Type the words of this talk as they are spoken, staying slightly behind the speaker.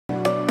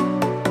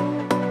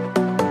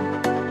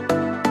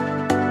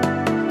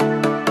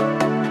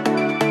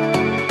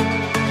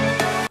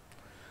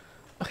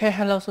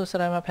hello សួស្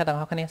តីមកភ័ក្រទាំង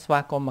អស់គ្នាស្វា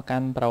គមន៍មកកា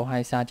ន់ Pro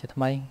Haisa ជាថ្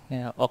មី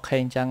អូខេ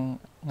អញ្ចឹង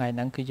ថ្ងៃហ្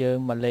នឹងគឺយើង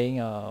មកលេង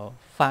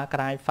Far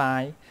Cry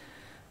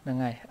 5 ហ្នឹង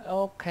ហើយ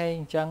អូខេ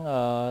អញ្ចឹង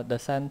The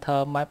Center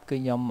Map គឺ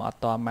ខ្ញុំអត់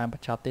ទាន់បានប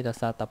ញ្ចប់ទេដោយ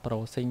សារតែ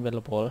Browsing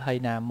Available ហើយ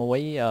ណាមួ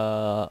យ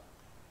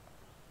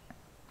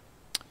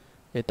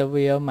និយាយទៅ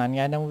វាមួយថ្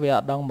ងៃហ្នឹងវាអ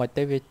ត់ដឹងមិន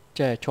ទេវា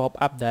ចេះជាប់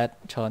update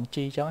ច្រើន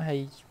ជីអញ្ចឹងហើយ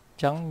អ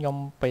ញ្ចឹងខ្ញុំ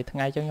ពេលថ្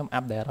ងៃអញ្ចឹងខ្ញុំ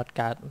update រត់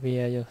កើតវា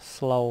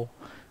slow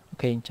អូ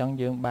ខេអញ្ចឹង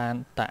យើងបាន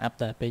តែ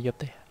update ពេលយប់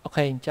ទេអូ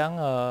ខេអញ្ចឹង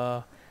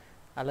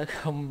ឥឡូវខ្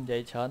ញុំនិយា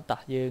យច្រើន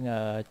តោះយើង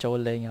ចូល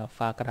លេង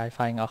Far Cry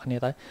 5អ្នកគ្នា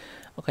ទៅ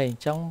អូខេអ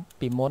ញ្ចឹង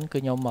ពីមុនគឺ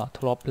ខ្ញុំ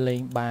ធ្លាប់លេ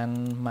ងបាន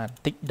បន្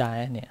តិចដែ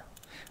រនេះ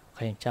អូ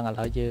ខេអញ្ចឹងឥ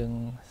ឡូវយើង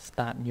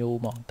start new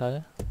ហ្មងទៅ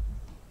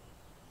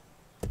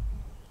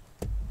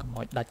កុំ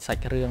ឲ្យដាច់សា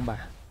ច់រឿងបា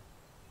ទ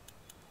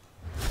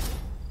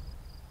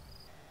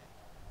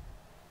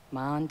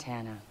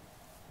Montana.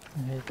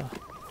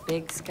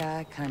 Big sky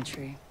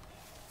country.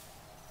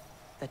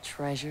 The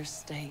treasure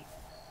state.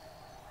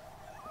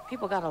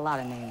 People got a lot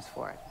of names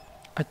for it.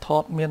 I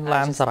thought មាន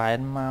ឡានសរ៉ែន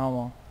មក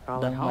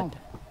ដឹងមិន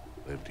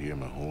Lived here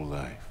my whole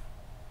life.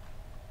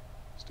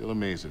 Still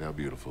amazed at how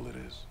beautiful it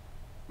is.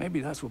 Maybe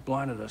that's what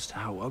blinded us to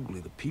how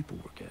ugly the people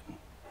were getting.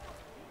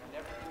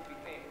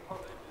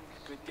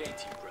 Good day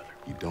to you, brother.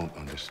 You don't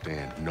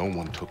understand. No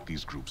one took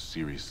these groups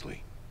seriously.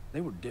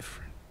 They were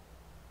different.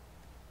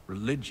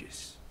 Religious.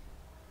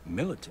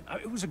 Militant.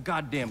 It was a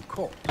goddamn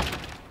cult.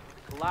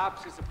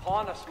 Collapse is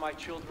upon us, my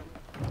children.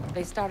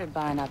 They started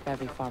buying up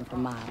every farm for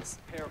miles.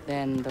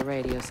 Then the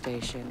radio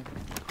station.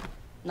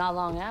 Not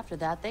long after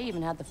that, they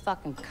even had the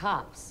fucking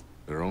cops.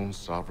 Their own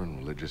sovereign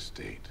religious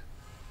state.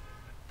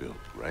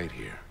 Built right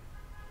here.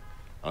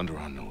 Under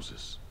our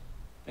noses.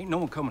 Ain't no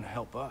one coming to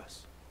help us.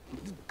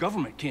 The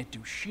government can't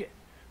do shit.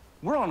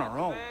 We're on our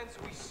own.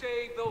 We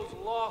save those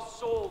lost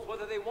souls,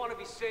 whether they want to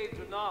be saved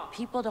or not.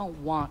 People don't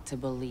want to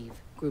believe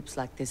groups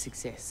like this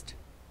exist.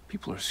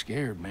 People are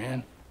scared, man.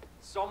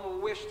 Some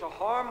will wish to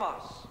harm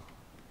us.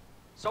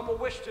 Some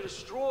will wish to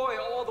destroy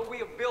all that we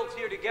have built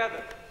here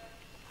together.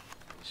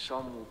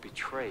 Some will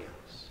betray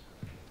us.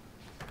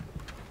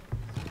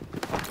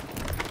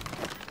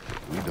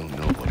 We don't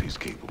know what he's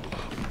capable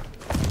of.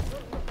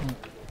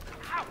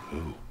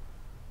 Who?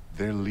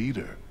 Their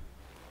leader.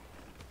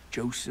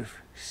 Joseph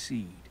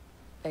Seed.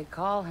 They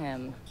call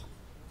him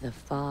the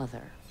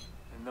Father.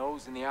 And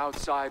those in the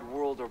outside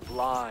world are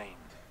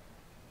blind.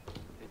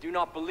 They do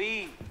not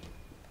believe.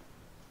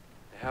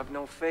 They have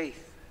no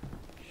faith.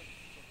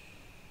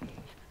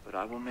 But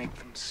I will make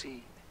them see.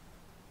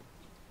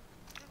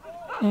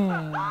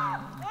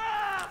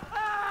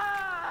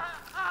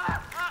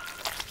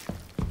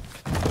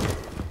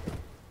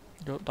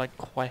 Vô đạch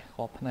khoe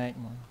khó phép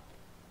mà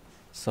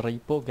Sri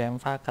po game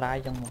Far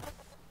Cry chẳng mà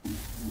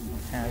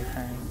Hai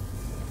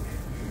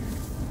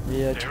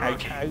Vì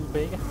chạy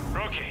bế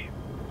Rookie,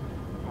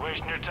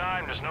 wasting your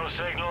time, there's no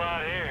signal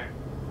out here.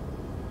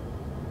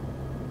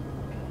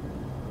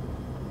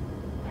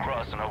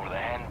 Crossing over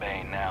the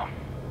Henbane now.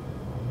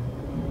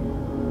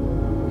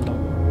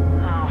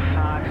 Oh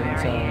fuck, there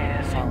he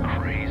is.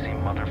 Crazy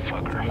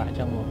motherfucker. Lại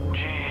chẳng mà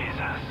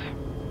Jesus.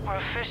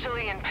 We're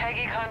officially in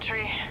Peggy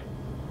country.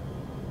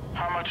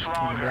 How much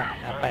longer?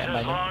 Bẹ Just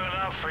mày long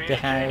enough for you Cái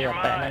to hai change your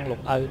bẹ đang mind. lục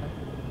ư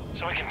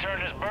So we can turn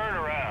this bird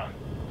around.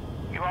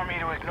 You want me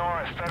to ignore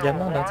a federal Dám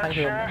nó đang warrant, sai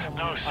thường Sheriff?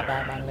 No, Ở đây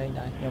sir. đang lên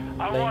đây Nhưng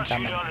I lên want cả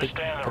you to mạng tích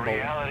understand cái the bộ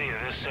reality of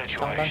this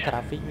Trong đang situation.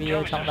 graphic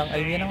video trong đang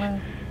ấy nó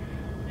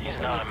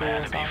He's not a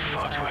man to be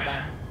fucked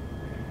with.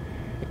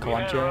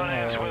 Còn chương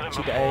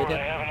GTA They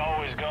đấy haven't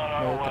always gone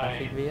Mơ our way.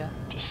 graphic video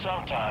Just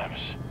sometimes.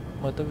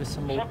 Mơ tôi vì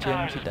smooth chương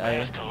Sometimes it's GTA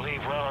best to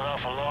leave well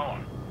enough alone.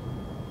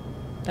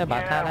 Thế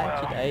bà tha đấy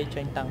GTA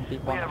cho anh tăng tí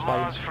We quang have quay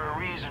laws for a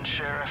reason,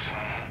 Sheriff.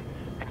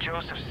 And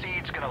Joseph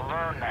Seed's gonna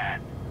learn that.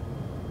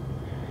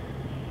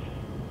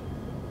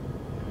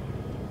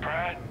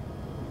 Pratt,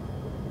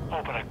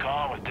 open a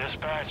call with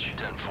dispatch.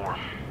 10-4.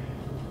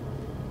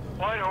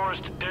 White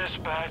Horse to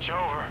dispatch,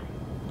 over.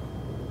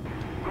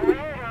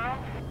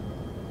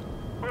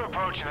 We're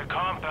approaching the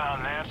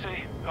compound, Nancy.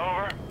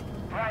 Over.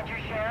 Roger,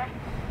 Sheriff.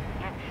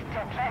 You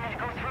still planning to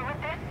go through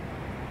with this?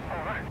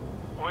 Over.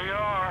 We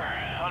are.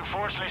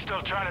 Unfortunately,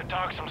 still trying to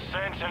talk some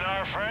sense in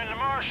our friend, the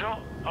Marshal.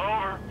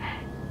 Over.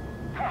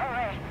 All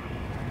right.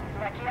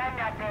 Lucky I'm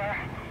not there.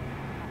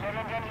 Get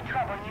into any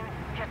trouble, you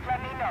just let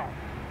me know.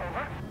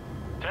 Over.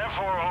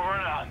 10-4, over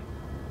and out.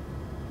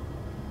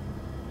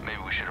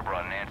 Maybe we should have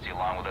brought Nancy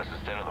along with us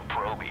instead of the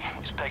Proby.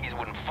 These Peggies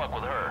wouldn't fuck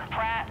with her.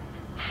 Pratt.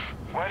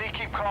 Why do you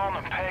keep calling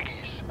them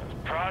Peggies?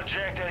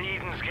 Project at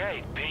Eden's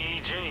Gate,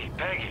 PEG.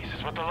 Peggies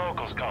is what the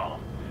locals call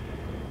them.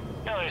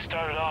 You know, they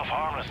started off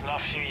harmless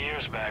enough a few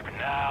years back, but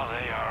now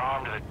they are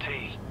armed to the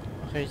teeth.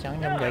 Khi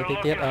chẳng nhầm vậy thì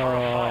tiếp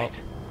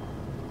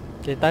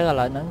Thì tới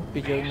là nó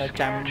bây giờ nó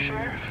chăm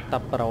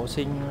tập rổ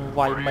sinh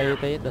quay mây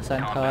tới The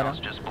Center đó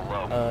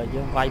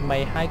dương quay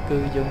mây hai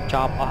cứ dương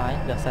job ở ấy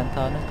The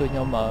Center nó cứ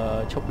nhóm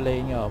ở chụp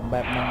lên ở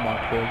map năng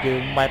mà của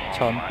dương map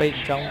tròn pin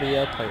trong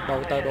video thử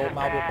đâu tơ đô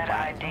mau được các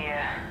bạn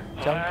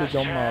trong cứ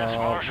nhóm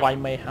quay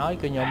mây hỏi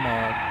cứ nhóm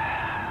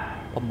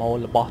ប្រមូល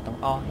របស់ទាំង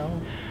អស់ហ្នឹង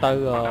ទៅ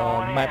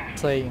map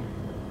ផ្សេង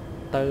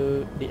ទៅ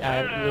The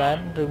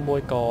Island ឬមួ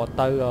យក៏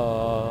ទៅ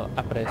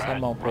operation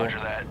មកព្រោះ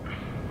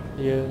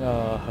យើង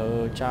ហើ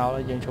ចោល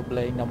យើងជប់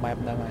លេងនៅ map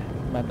ហ្នឹងហើយ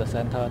map the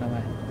center ហ្នឹង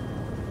ហើយ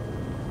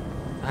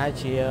ហើយ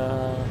ជា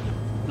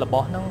រប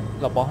ស់ហ្នឹង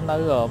របស់នៅ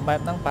map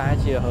ហ្នឹងប្រហែល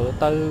ជាហើ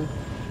ទៅ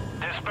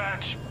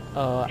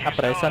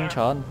operation ច្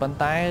រើនប៉ុន្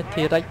តែ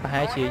T-Rex ប្រ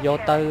ហែលជាយក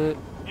ទៅ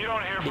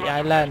The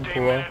Island ព្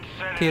រោះ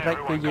T-Rex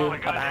គឺយើង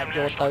អត់អាចយ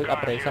កទៅ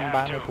operation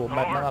បានទេព្រោះ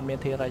map ហ្នឹងអត់មាន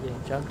T-Rex ទេអ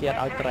ញ្ចឹងគេអត់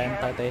ឲ្យ train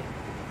ទៅទេ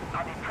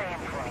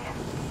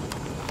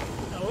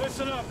អូ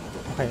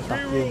ខេតោះ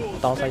យើង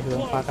តទៅរឿ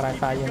ង Far Cry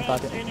 5 យើងត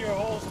ទៀត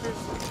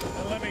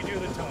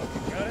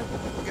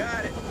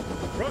Got it.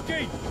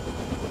 Rookie.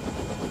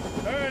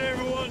 All right,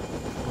 everyone.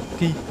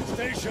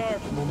 Stay sharp.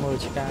 មើល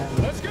ឆ្កា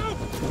Let's go.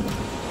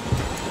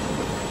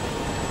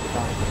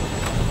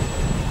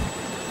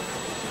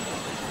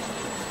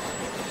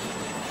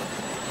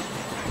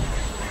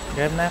 เก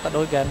มណាក៏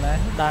ដូចเกมណា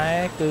ដែរ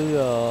គឺ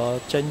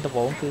ចេញដំ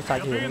បូងគឺសា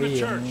ច់រឿងវា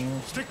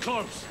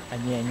អ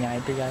ញញ៉ៃ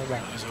តិចហើយបា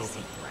ទ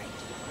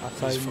អត់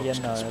សូវមាន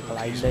កន្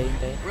លែងលេង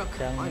ទេអញ្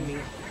ចឹង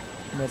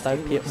មើលទៅ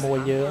ភាគមួយ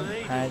យើង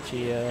ហើយ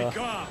ជា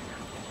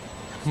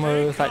មើ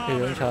លសាច់រឿ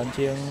ងច្រើន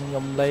ជាងខ្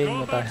ញុំលេង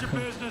មកតែ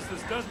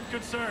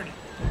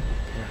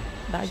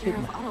ដែរគឺ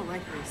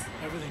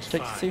ចុ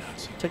ច shift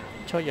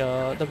ចុច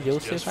W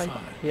shift ហើយ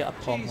វាអត់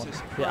ព្រម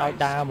វាឲ្យ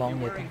ដើរហ្មង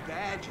នេះ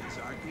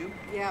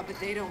Yeah, but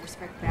they don't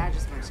respect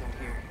badges much out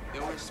here.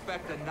 They'll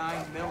respect a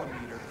 9mm.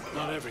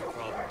 Not every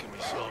problem can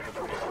be solved with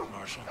a bullet,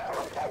 Marshal.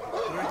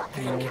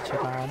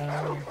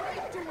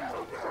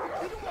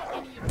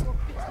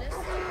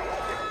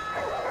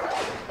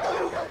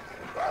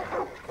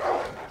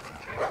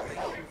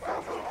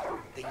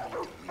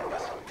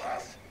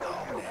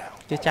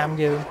 Chứ chăm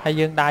dương hay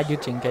dương đai dương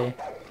chuyện kì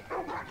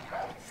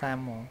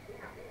Sam mà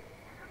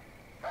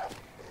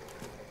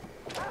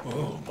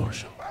Oh,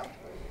 Marshal.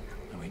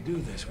 When we do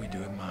this, we do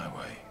it my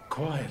way.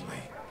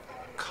 Quietly.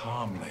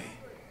 Calmly.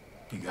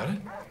 You got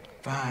it?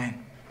 Fine.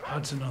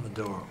 Hudson on the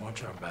door.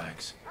 Watch our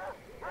backs.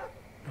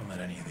 Don't let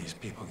any of these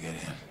people get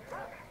in.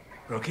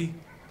 Rookie,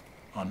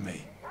 on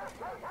me.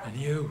 And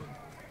you,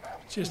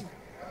 just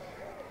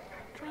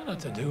try not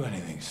to do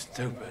anything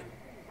stupid.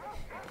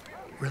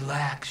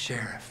 Relax,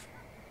 Sheriff.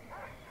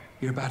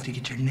 You're about to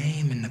get your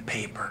name in the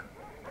paper.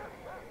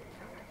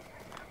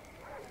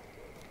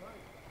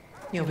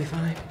 You'll be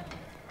fine.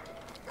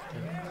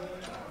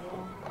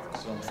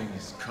 Something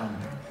is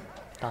coming.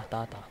 Ta.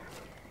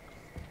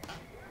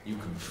 You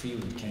can feel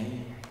it, can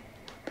you?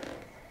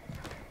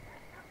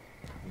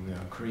 We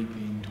are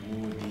creeping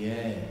toward the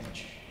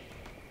edge.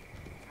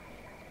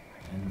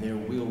 And there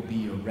will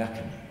be a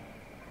reckoning.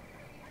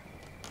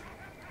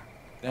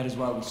 That is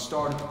why we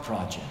started the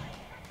project.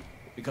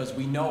 Because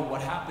we know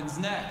what happens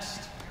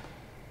next.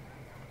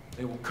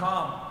 They will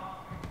come.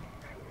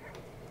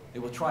 They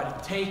will try to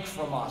take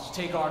from us,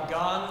 take our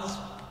guns,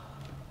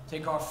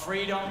 take our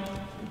freedom,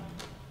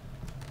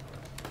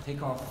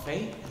 take our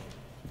faith.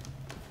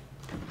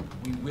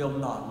 We will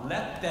not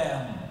let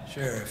them.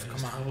 Sheriff,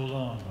 come on. Hold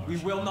on, Marshal. We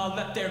will not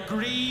let their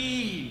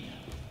greed,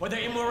 or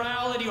their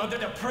immorality, or their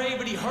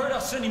depravity hurt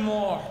us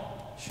anymore.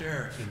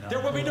 Sheriff.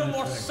 There will be no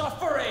more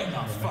suffering.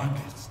 Oh, fuck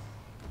it.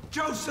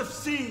 Joseph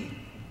C.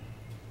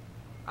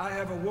 I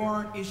have a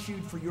warrant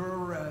issued for your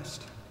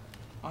arrest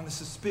on the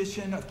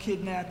suspicion of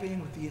kidnapping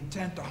with the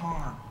intent to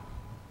harm.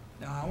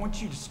 Now, I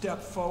want you to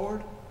step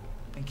forward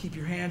and keep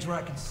your hands where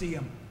I can see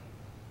them.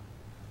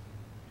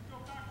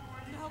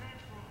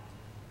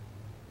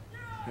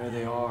 There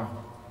they are,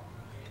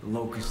 the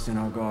locusts in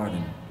our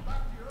garden.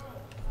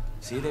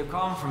 See, they've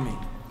come for me.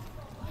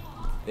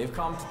 They've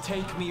come to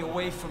take me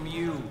away from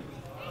you.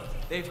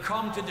 They've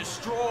come to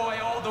destroy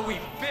all that we've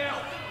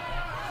built.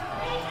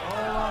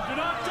 Do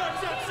not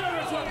touch that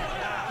service weapon!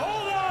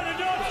 Hold on and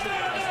don't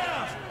stand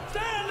down!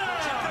 Stand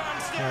down!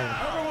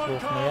 Everyone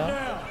calm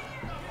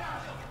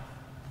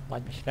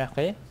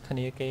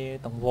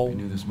down! We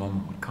knew this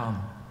moment would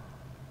come.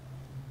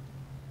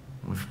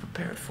 We've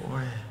prepared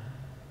for it.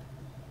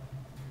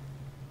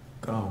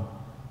 Go.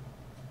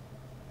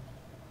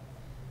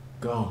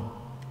 Go.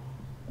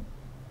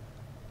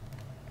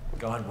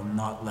 God will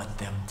not let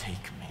them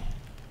take me.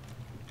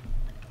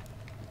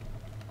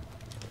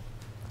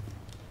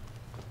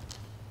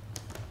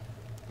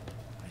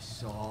 I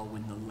saw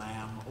when the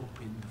Lamb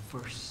opened the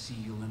first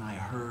seal, and I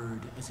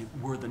heard, as it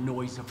were the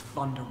noise of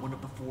thunder, one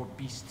of the four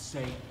beasts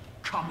say,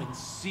 "Come and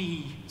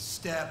see."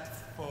 Step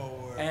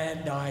forward.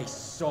 And I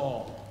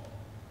saw.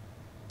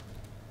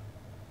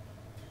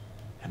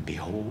 And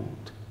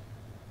behold,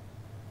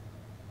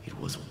 it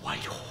was a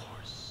white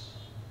horse.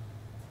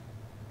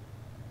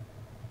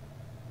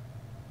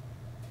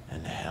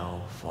 And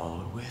hell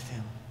followed with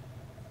him.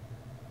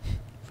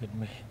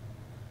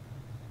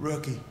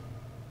 Rookie,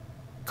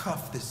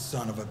 cuff this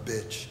son of a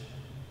bitch.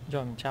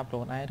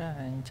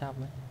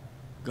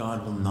 God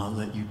will not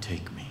let you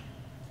take me.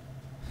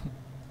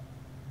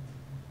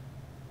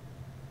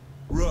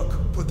 Rook,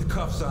 put the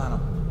cuffs on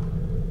him.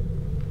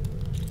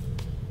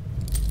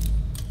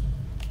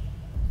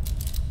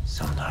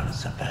 Sometimes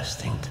Sometimes the best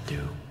thing to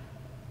do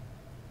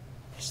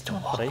is to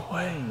walk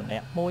away. Mình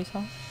ép môi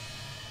xong.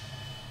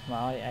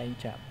 Nói anh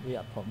chạm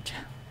việcผม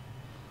chạm.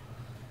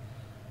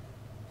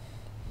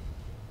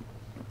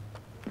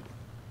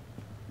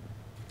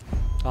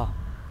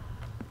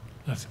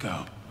 Let's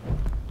go.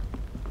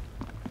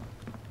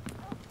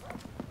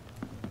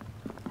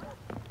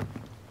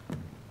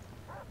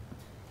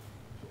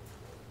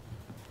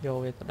 Vô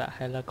về that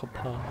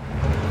helicopter.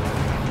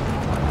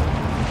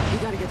 We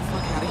gotta get the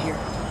fuck out of here.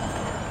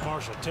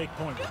 Marshal, take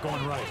point. We're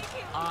going right.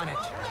 On it.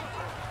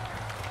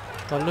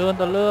 Tao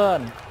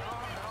lươn.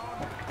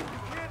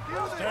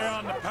 Stay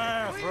on the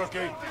path,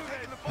 rookie.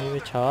 Đi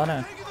với chó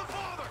nè.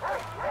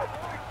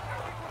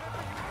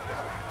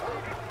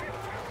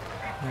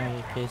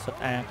 Này cái sụt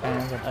AK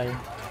rồi đây.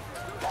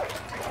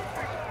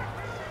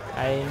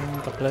 Anh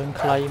tập lưng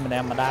clay mình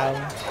em mà đau.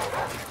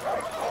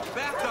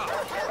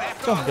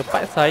 Chồng chụp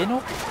phải sấy nó.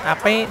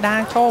 AP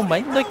đang cho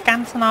mấy đôi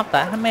căn snap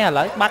tại hai mẹ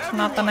lấy bắt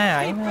snap ta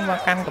này mà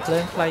căn tập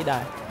lưng clay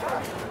đại.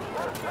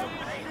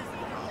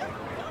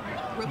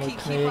 Một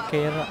kia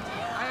kia đó.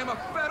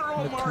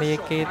 Một kia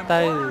kia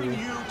tư.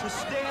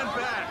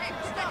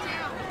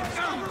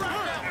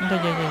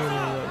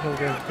 Thôi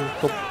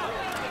cục.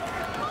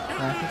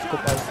 Cái cục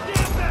ấy.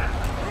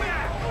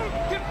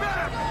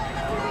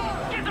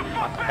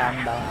 Bắt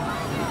cam đâu.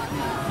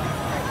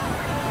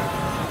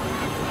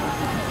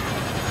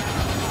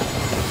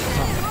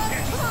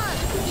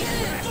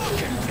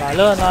 Nói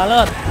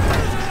lên.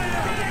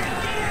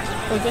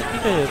 Ôi chết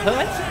cái gì thế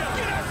ấy.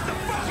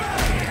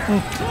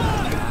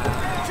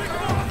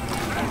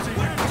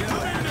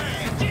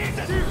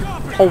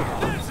 Ôi.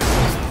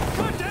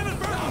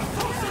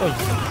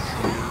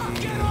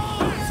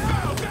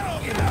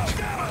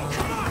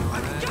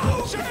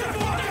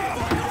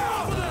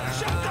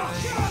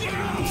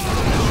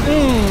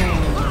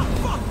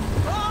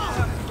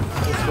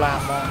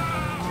 Islam đó.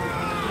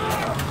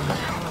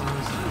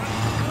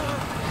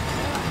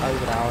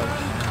 Rồi.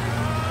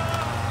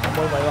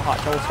 Môi mấy họ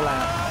châu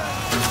Islam.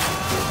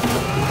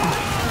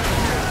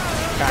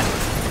 Cạnh.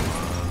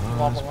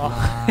 Ngon.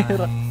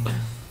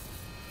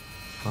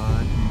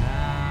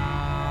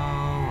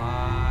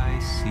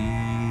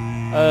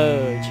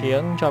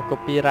 Chiến cho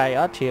copyright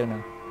ở chiều nè.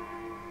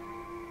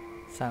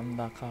 Sam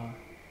đó kho.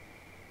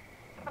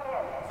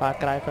 Và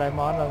cái file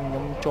món là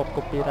mình chụp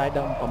copyright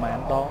đôngปร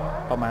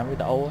ะมาณ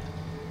video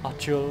ở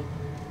chưa.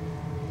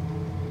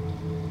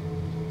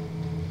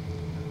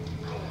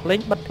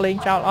 Link bật lên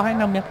cho nó hay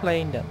nằm nhắc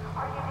lên được.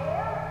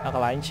 Nó có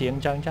lại anh chiến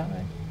chân chắc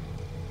đấy.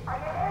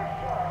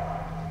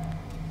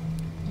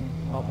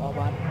 Ngọc ở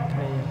bát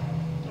thì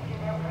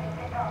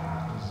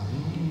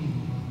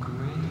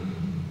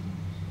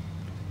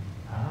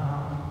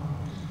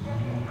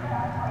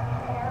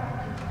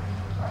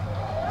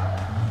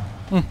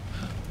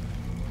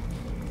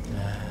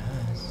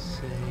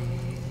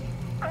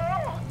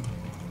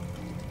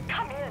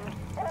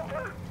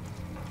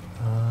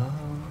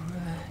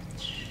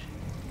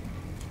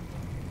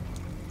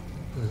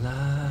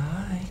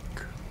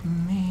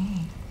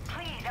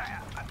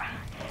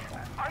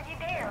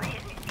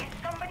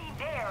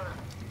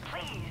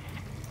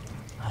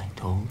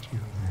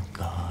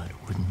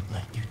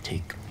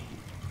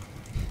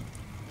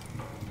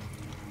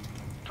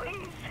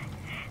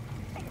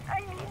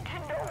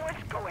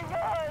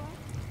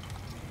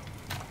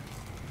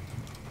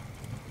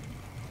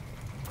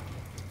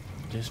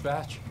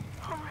Dispatch.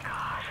 Oh my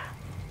God.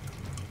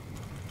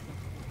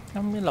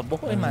 Không biết là bố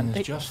ấy mà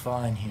thích. Just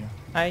fine here.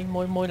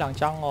 Anh môi lằng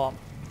trong ngọm.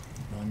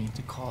 No need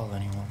to call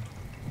anyone.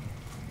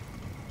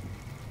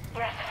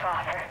 Yes,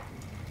 Father.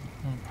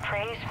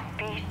 Praise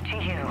be to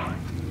you.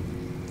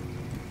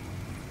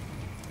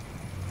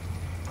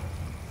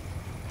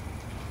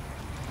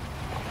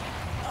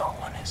 No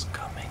one is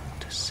coming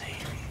to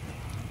save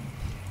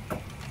you.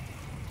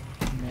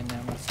 Mình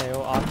nào mà sale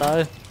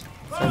order.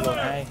 Sale luôn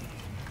ai.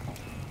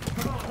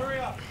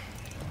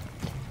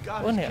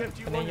 Ủa nè,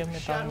 cái này giống như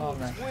tao ngon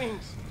nè.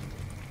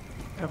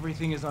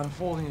 Everything is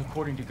unfolding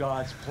according to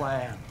God's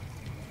plan.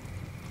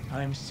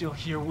 I am still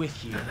here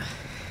with you.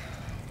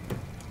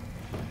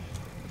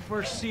 The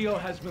first seal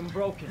has been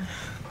broken.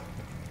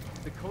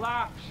 The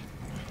collapse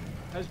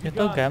has begun.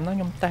 Tôi cảm nó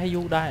nhom tay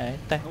du đai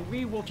tay.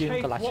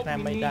 Chuyên collapse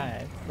nam mấy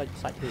đai, lấy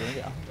sạch hướng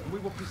vậy.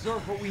 We will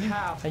preserve what we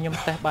have. Anh nhom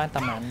tay ban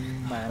tầm màn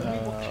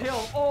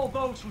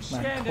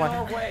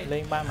khoan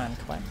lên ba màn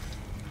khoan.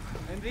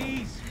 And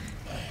these,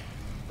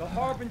 the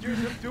harbingers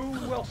of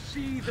doom, will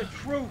see the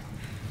truth.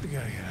 We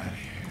gotta get out of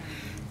here.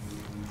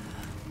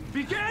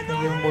 Begin the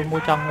race!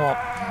 Môi trong ngọt.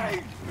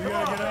 We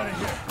gotta get out of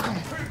here.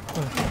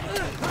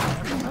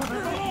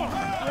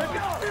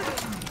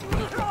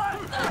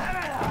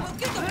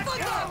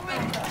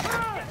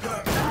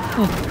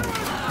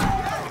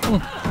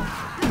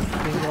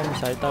 Cái ông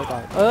xảy tao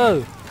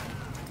rồi.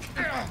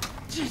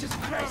 Jesus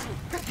Christ!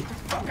 Get the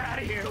fuck out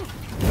of here!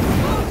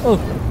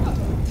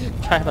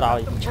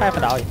 Trai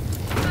phải đòi.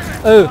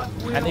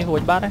 Anh đi hùi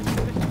bát đấy.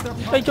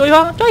 Chui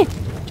ho,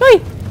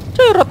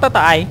 chui rớt ta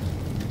tại.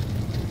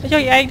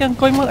 Chơi anh đừng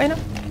coi mưa ấy nó.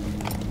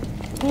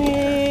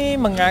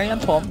 Mà ngày anh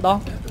phộm đó.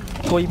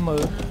 Coi mưa.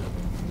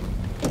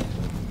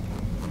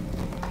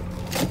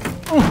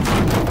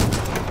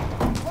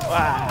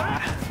 Wow.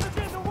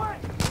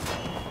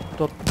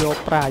 Rút vô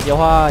pra vô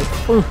hơi.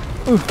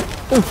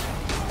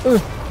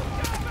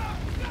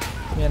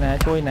 Như nè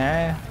chui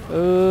nè.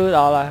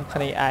 Đó là cái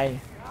này ai.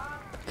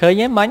 Khơi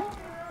nhé bánh.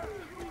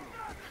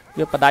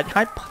 Vô bà đánh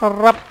hết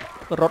rập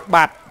rốt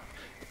bạt.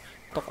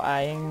 Tộc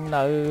ai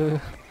nữ.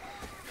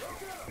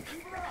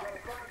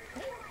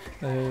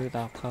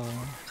 Đọc không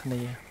cái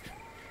này.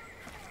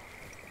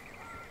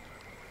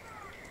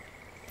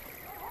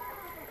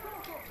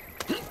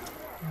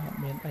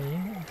 Miền ấy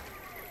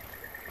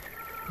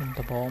mình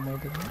tập bộ mới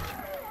được.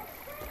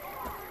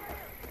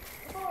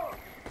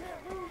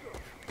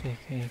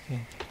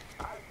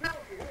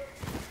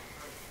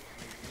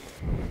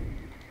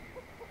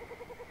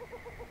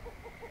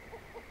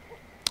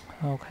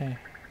 Ok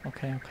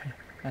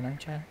anh đang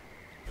chat.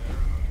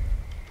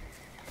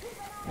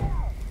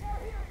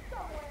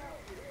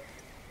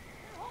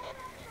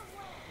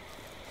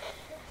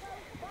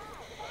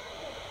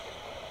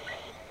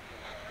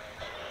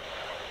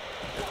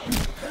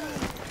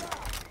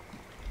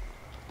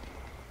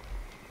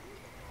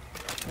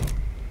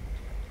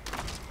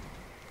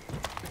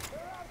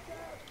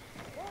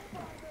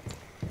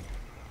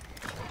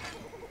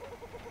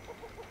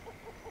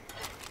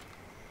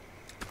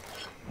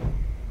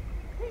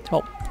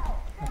 Oh,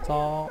 that's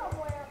all.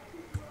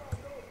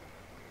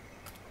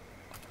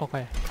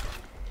 Okay.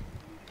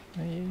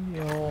 Đấy,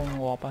 vô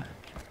ngọp à.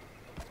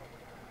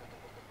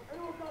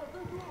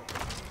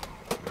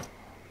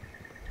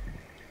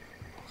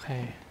 Ok.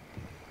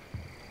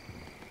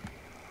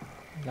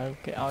 Lấy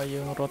cái ao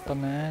dương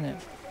rotana nè.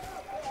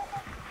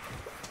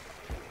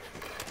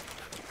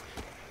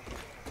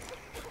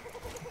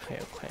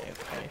 Ok.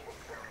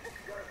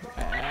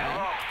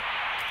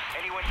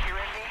 Anyone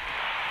hearing me?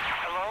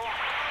 Hello?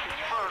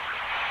 It's Ferg.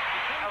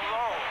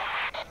 Hello?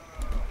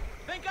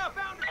 Think I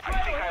found a I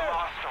trail think I here.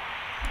 lost him.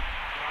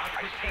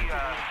 I see,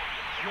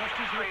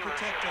 Justice will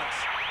protect us,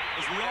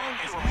 as long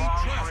as to a we long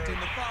trust bridge. in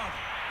the Father.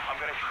 I'm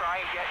gonna try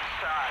and get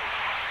inside.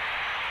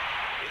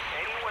 If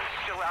anyone's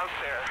still out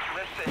there,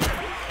 listen.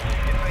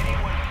 If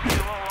anyone's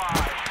still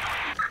alive.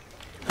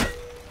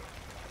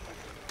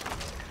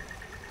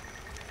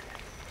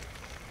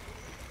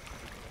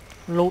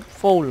 Loot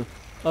full.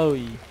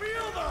 Ơi.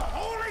 Feel the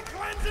holy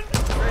cleansing.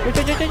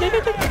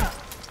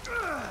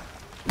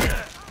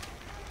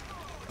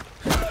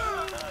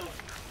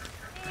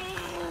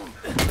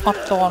 Hot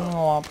ton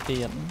ngọt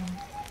tiền.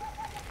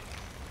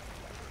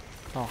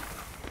 Rồi.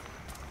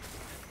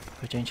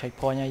 Ở trên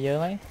checkpoint nha dơ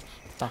ấy.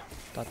 Ta.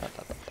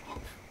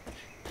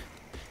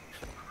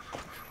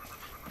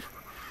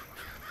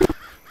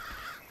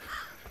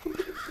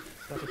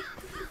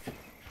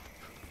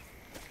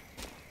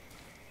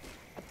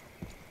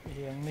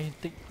 Hiện này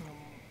tích.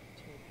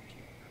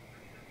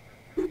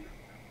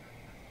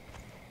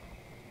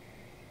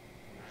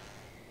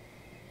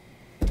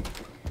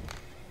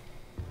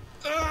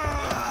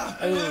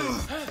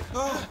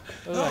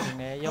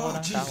 Nè vô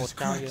nó ta hụt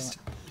cao dương.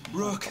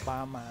 Rook,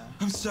 Ba mà.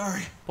 I'm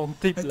sorry. Bông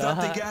tiếp I là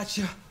thought they got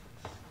you.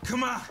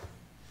 Come on.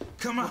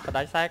 Phải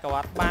đánh sai cả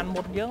bạn. Bạn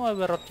một dương rồi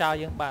vừa rột trao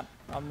dương bạn.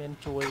 Ông nên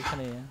chui cái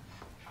này.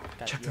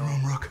 Check the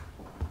room, Rook.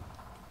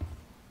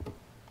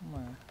 Mà.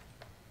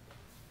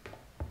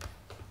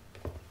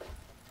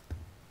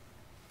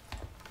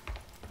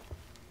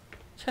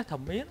 Chết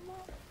thẩm biến mà.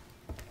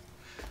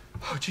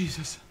 Oh,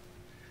 Jesus.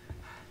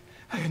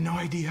 I had no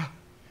idea.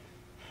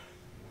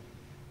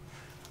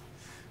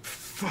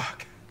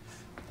 Fuck.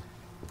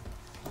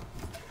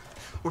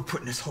 We're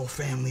putting this whole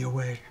family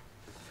away.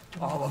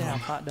 All of them.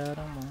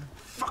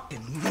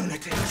 Fucking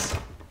lunatics.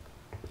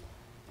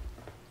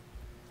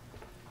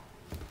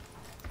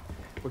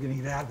 We're gonna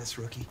get out of this,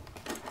 rookie.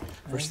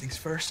 First things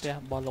first.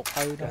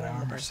 Gotta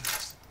arm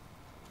ourselves.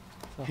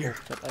 Here.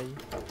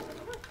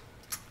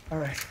 All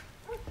right.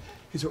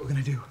 Here's what we're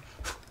gonna do.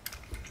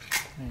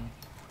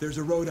 There's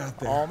a road out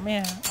there.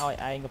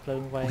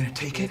 We're gonna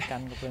take it.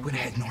 We're gonna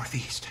head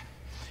northeast.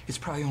 It's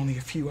probably only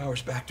a few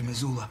hours back to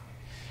Missoula.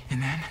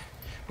 And then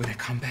we're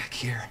gonna come back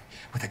here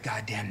with a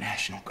goddamn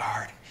National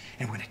Guard.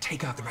 And we're gonna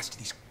take out the rest of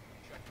these.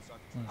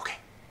 Okay.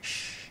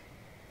 Shh.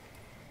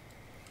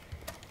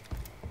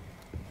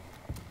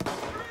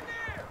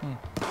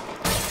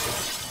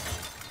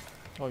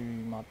 Ôi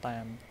mà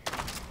tàn.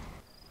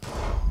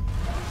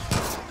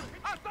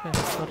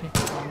 Sorry,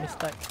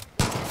 mistake.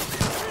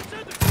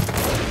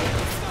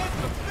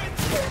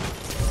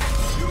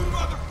 You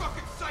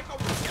motherfucking psycho!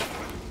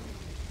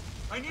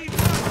 I need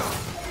backup!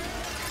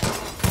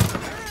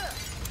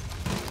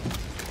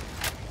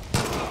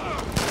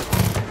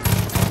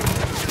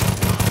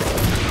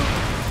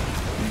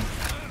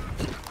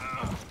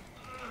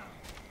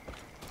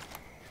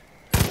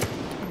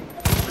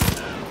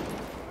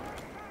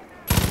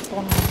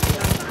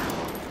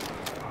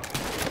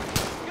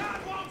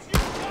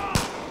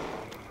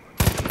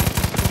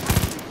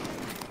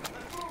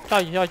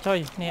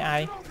 Trời, nè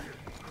ai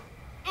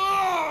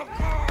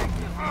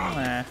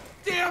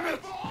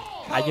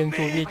mà dương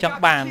chui vi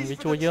trong bàn vì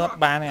chui dưới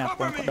ba này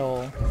cũng có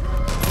đồ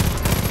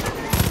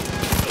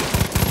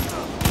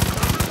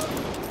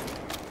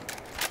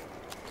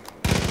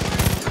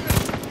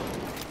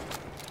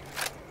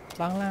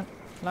Lang.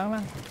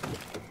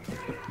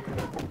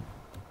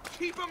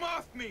 Keep him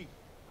off me.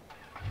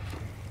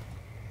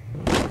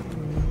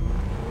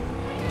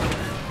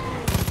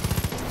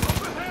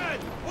 Overhead!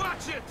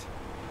 Watch it!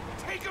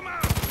 Take him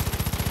out!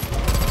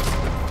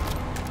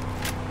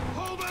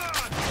 Hold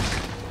on!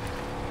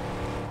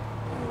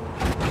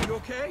 You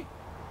okay?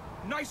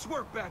 Nice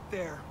work back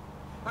there.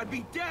 I'd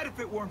be dead if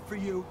it weren't for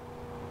you.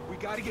 We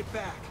gotta get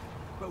back,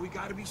 but we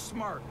gotta be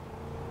smart.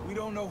 We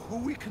don't know who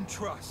we can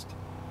trust.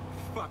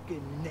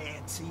 Fucking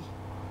Nancy.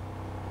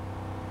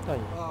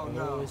 Oh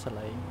no.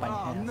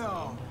 Oh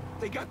no.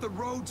 They got the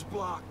roads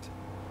blocked.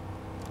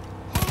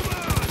 Hold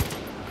on!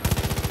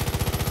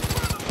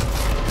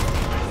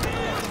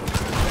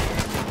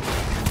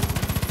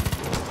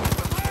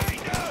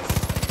 Behind us!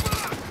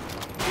 Fuck!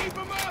 Keep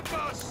them off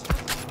us!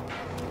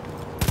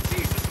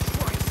 Jesus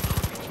Christ!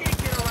 I can't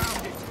get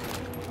around it.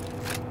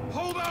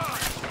 Hold on!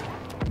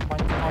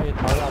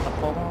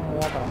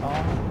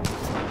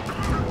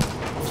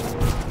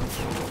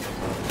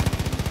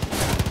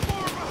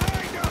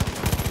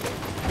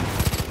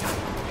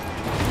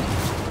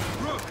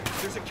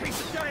 There's a case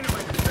of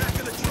dynamite in the back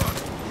of the truck.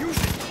 Use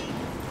it.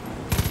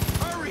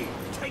 Hurry!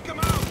 Take him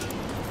out!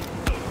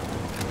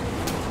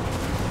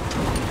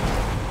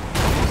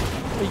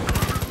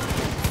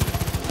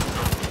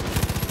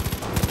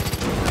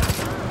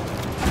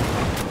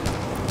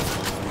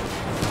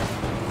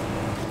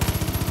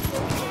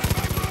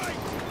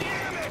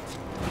 Damn it!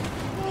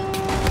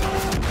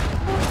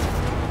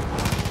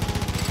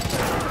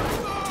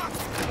 Fuck!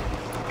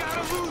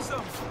 Gotta lose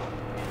him!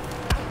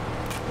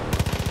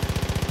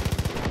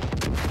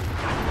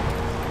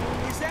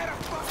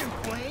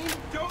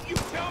 Don't you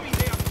tell me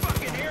they have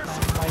fucking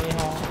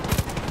airstrike.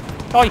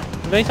 Thôi,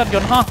 lên sân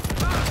chuẩn ha.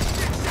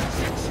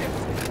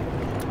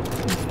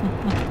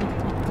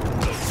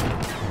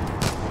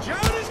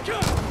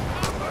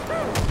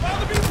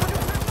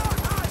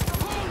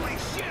 Holy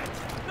shit!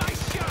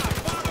 Nice shot.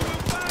 Father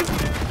will find you.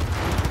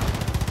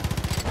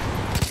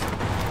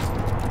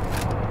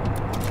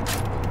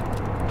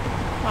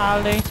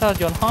 Lên sân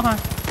chuẩn ha.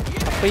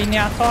 Pin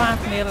nha xóa,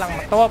 nên là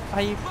mặt tốt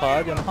hay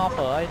phở chuẩn ho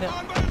phở ấy nữa.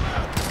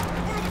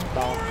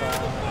 Đọc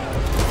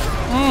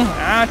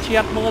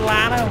triệt mưa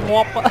lá đó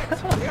ngộp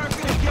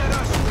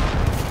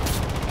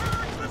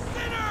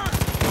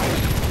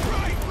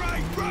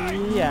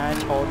ý à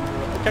trốn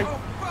chơi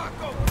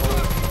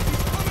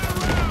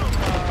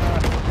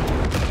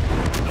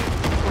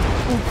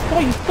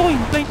tôi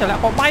lên trở lại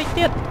có bay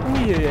tiết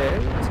ui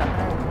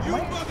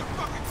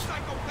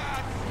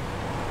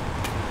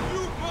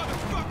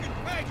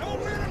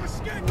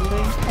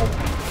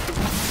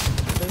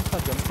sao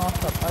chuẩn ho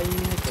thật ấy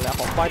trở lại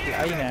có bay thì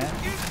ấy nè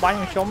bay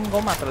mà sống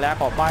có mặt trở lại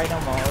có bay đâu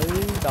mà ấy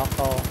đọc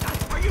rồi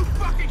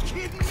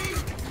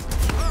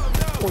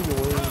ôi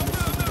dồi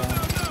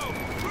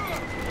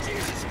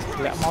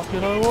lẹ máu chưa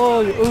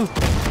thôi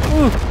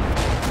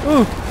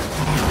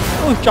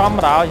ôi chom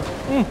rồi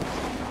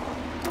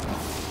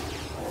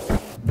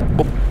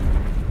bụp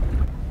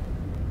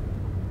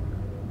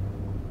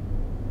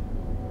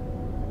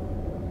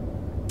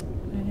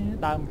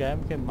đam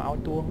game cái máu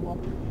tuông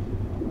không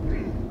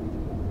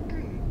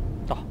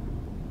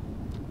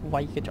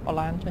quay cái chỗ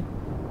lan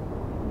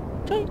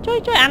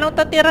chơi ăn nó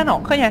tê ra nọ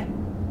khơi nhỉ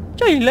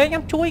chơi lên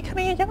em chui cái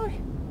này chắc rồi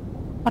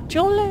mặt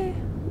chỗ lên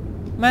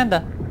men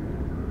đờ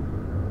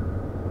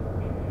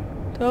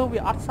thưa vì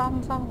ăn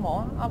xong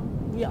mỏ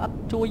vì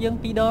ăn chui dân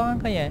pi đó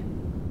khơi nhỉ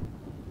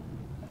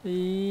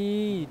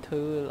đi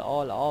thưa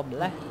lọ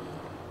lấy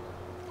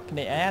cái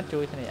này ăn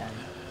chui cái này ăn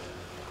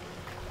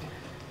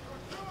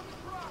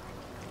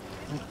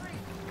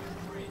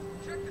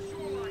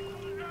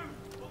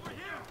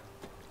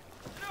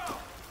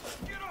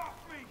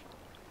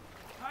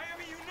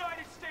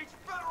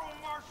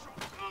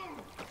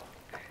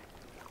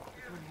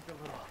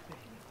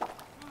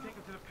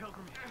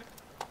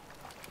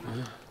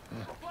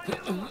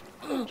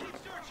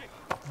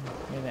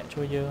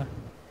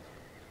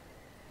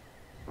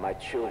My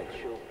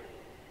children,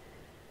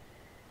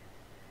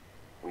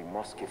 we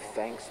must give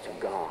thanks to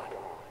God.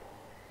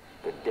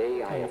 The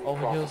day I have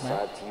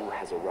prophesied to you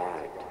has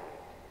arrived.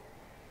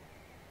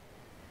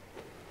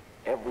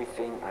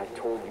 Everything I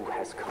told you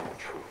has come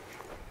true.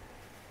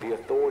 The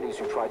authorities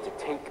who tried to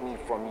take me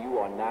from you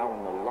are now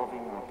in the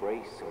loving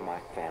embrace of my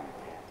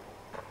family.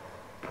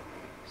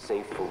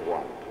 Save for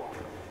one.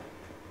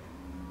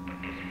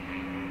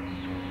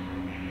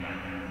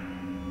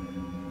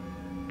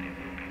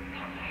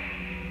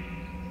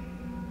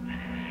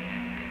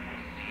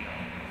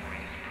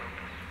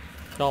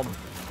 Đồng,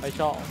 phải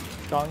chọn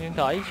những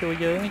thời xui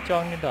dưới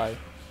cho những thời.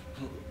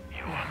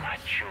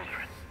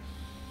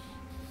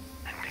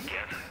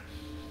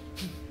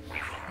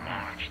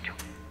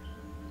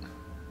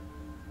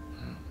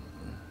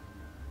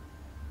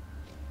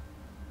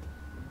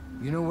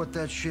 You know what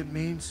that shit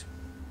means?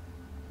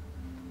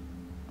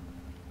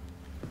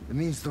 It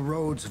means the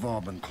roads have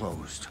all been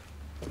closed.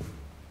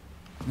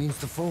 It means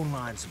the phone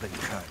lines have been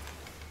cut.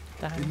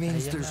 It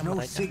means there's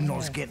no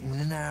signals getting in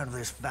and out of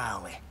this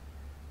valley.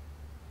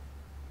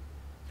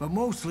 But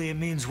mostly it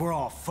means we're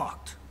all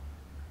fucked.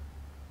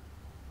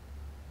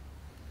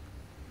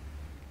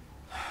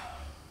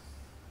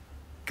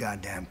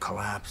 goddamn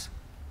collapse.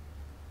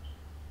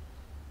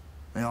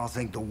 They all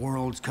think the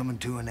world's coming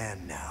to an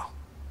end now.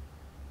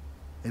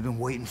 They've been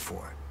waiting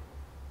for it.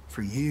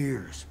 For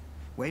years.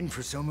 Waiting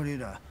for somebody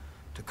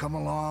to come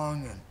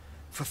along and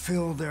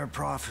fulfill their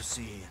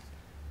prophecy and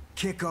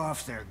kick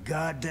off their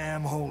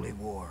goddamn holy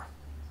war.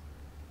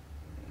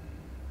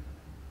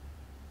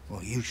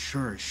 Well, you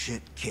sure as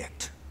shit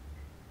kicked.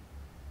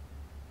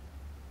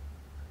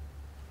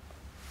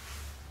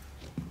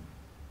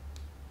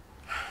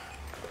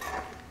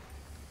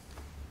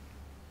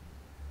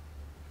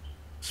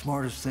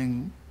 Smartest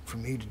thing for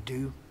me to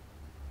do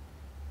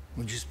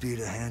would just be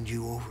to hand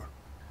you over.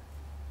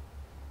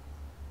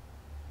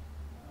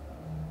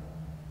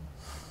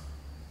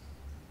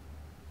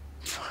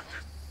 Fuck.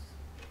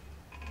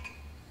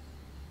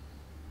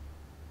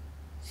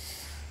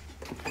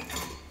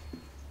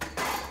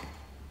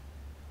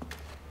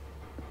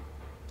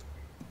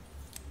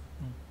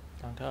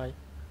 Chẳng thôi.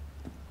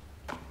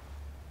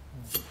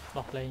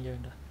 Đọc lên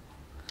dương rồi.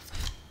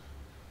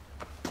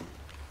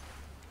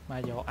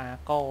 Mà vô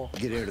AERCOOL.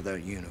 Get out of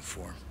that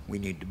uniform. We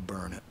need to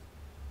burn it.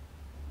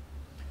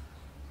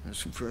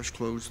 There's some fresh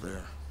clothes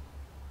there.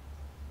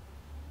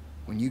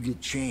 When you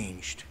get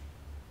changed,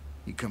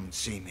 you come and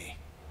see me.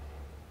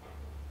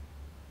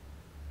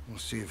 We'll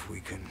see if we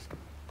can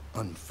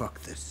unfuck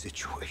this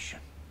situation.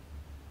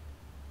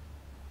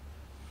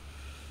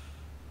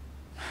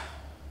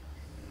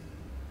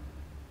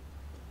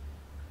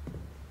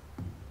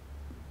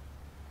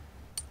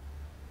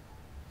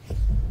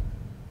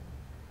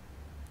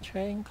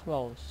 Train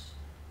close.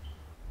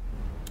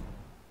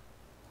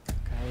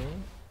 Okay.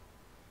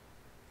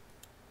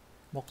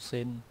 Một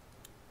xin.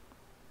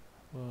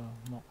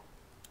 Một.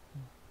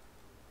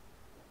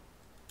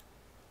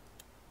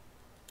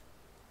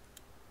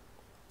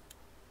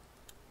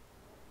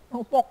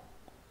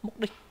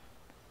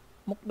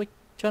 Mục đích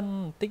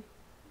chân tích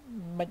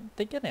mệnh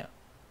tích cái này.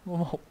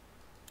 Một.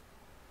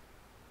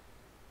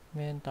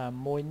 Mình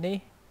tạm môi ní.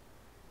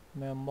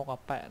 Mình một ở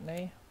bạn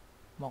này.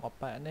 Một ở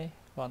bạn này.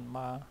 Còn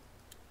mà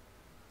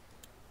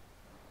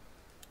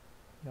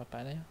nhỏ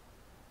tại đấy.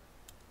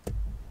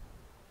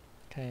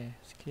 Ok,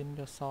 skin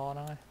cho so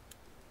đó.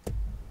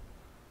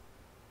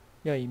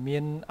 Vậy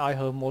miên ai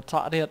hơn một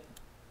sọ thiệt.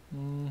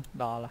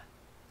 Đó là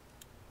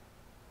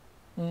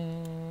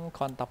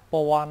còn tập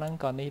po nó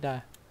còn đi đây.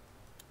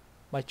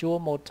 Mà chua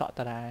một sọ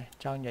tại đây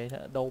trong vậy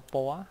đầu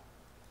po.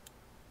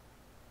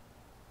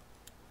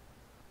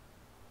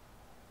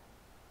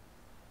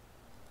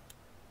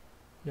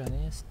 Giờ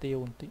này steel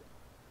một tí.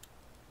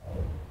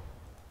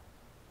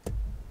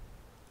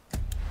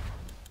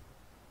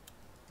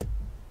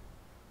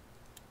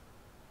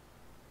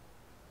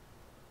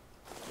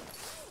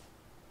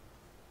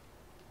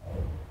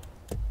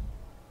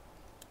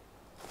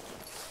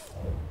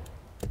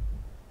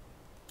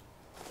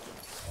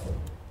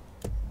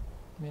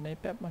 Mình ấy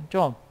pep bằng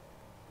trộm.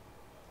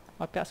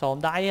 Mà pep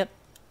xóm đáy hết.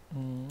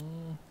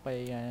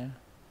 Vậy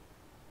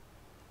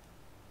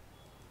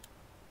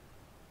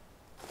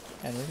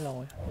anh ấy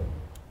lôi.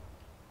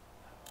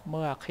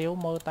 Mơ khiếu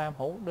mơ tam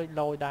hữu đôi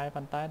lôi đai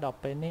bàn tay đọc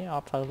bên ní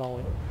ọp thơ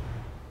lôi.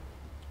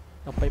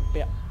 Đọc bên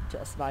pep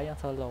chợ slice ăn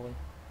thơ lôi.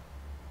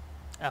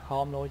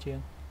 Không lôi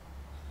chiên.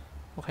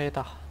 Ok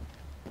tao.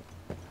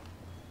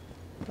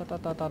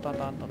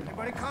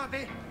 Anybody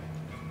copy?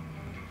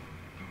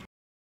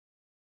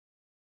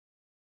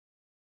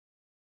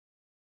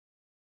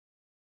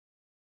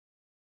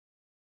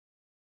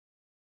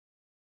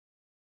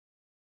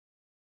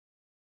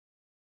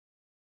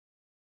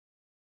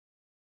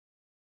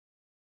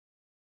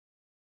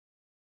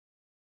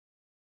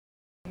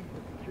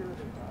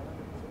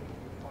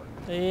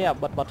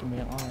 Yeah, bật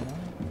miệng rồi đó.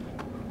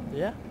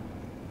 Yeah.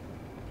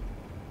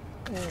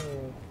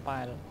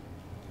 File.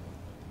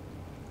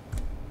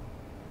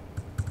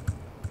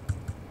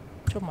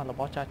 Chút mà là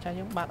bỏ trà trái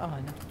giống bát ở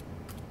rồi nha.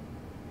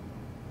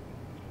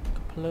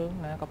 Cặp lương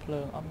nè, cặp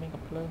lương, ở bên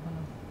cặp lương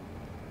hơn.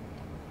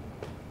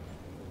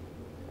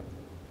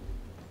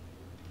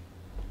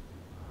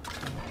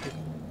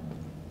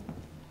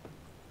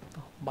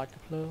 Bạch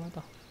cặp lương đó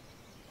tao.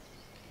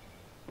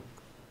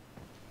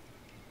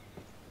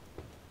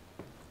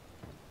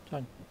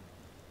 Rồi.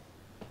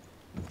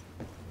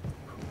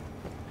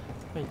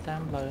 Phải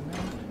tam lời nữa.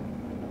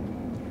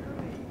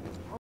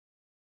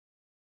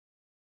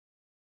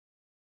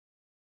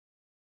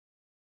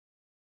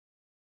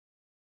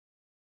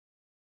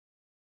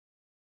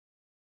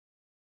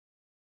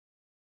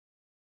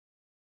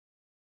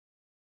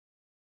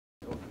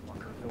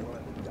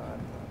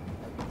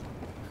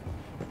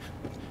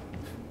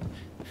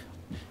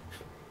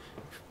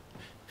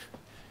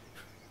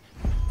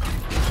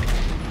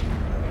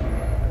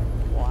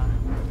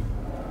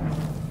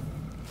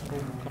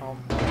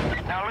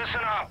 Now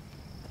listen up.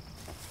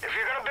 If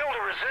you're gonna build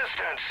a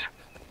resistance,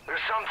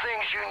 there's some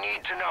things you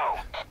need to know.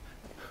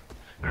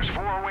 There's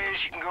 4 ways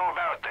you can go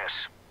about this.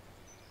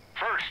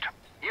 First,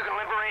 you can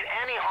liberate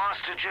any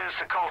hostages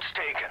the cult's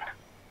taken.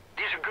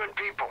 These are good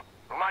people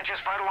who might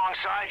just fight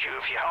alongside you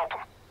if you help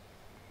them.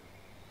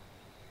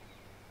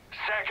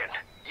 Second,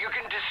 You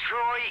can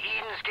destroy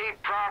Eden's Gate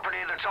property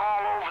that's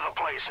all over the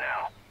place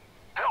now.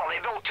 Hell,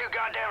 they built 2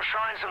 goddamn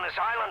shrines on this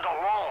island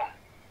alone.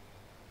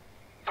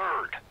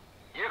 Third,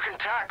 you can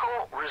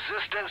tackle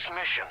resistance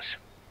missions.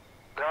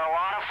 There are a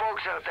lot of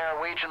folks out there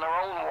waging their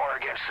own war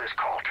against this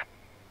cult,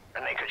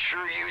 and they could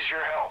sure use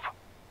your help.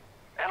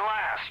 And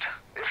last,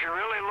 if you're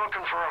really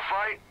looking for a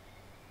fight,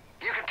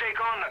 you can take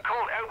on the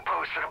cult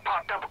outposts that have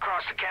popped up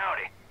across the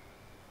county.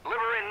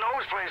 Liberating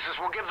those places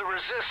will give the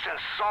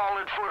resistance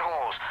solid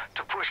footholds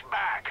to push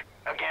back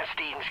against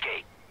Eden's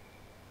Gate.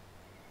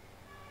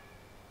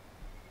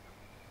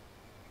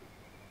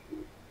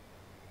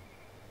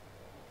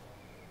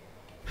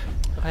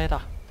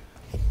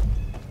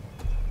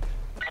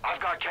 I've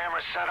got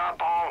cameras set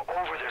up all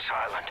over this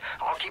island.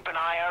 I'll keep an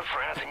eye out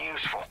for anything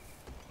useful.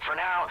 For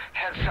now,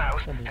 head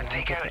south and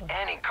take out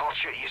any cult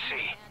shit you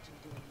see.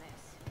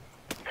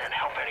 And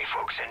help any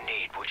folks in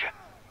need, would you?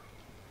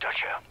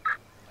 Touch out.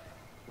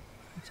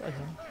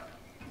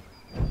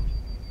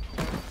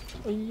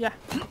 Yeah.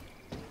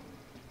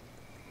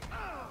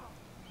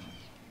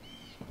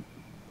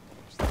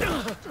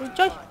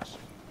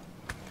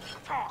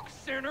 Talk,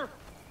 sinner!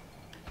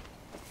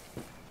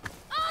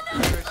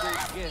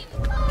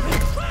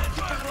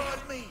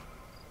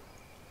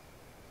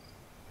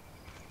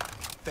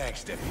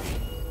 Thanks,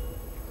 Deputy.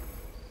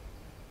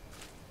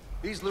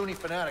 These loony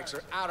fanatics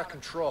are out of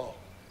control.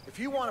 If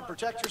you want to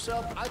protect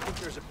yourself, I think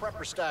there's a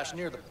prepper stash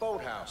near the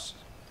boathouse.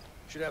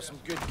 Should have some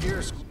good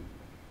gear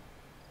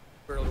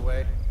squirreled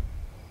away.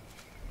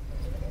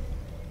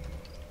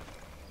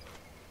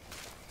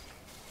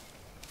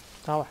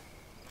 Come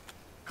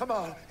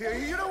on,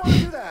 you don't want to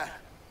do that.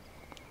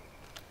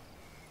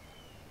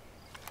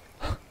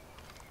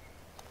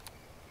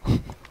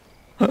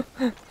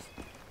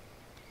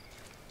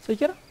 Saya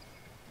kira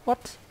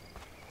what?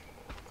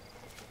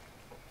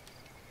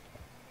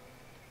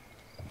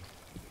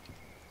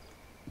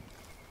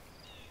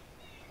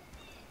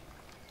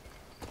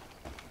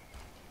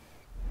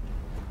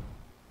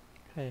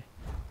 Hey,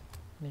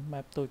 ni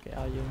map tôi cái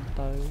ao dương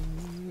tới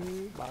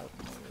bao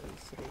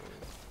người.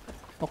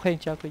 Ok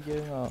cho cái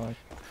dương rồi.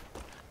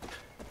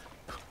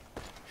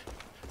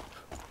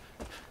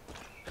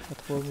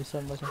 Thua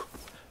mission bao nhiêu?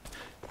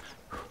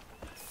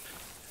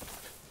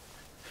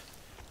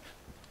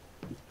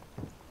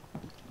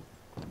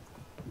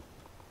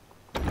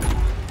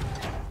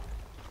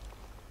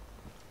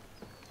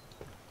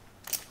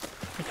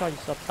 Cho gì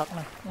sập tắc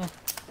này.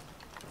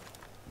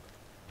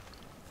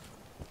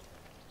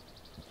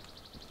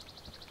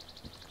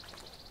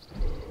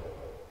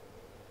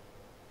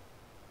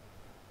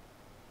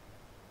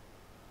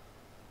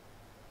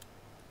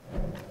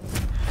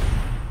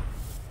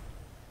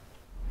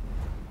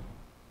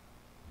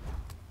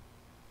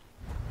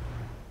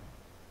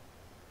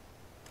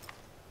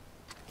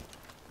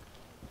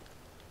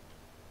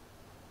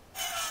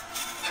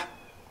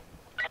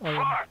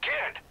 Fuck,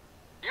 kid!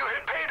 You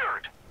hit pay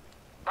dirt!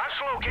 That's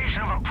the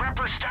location of a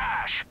prepper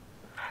stash.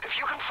 If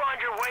you can find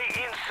your way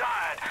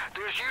inside,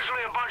 there's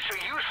usually a bunch of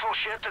useful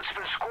shit that's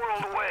been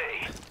squirreled away.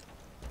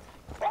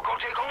 We'll go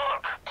take a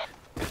look.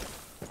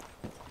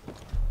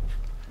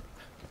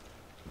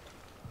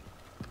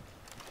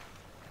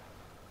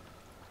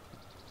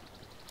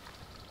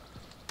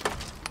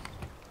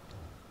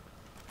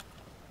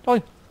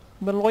 Thôi,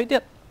 mình lôi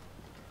điện.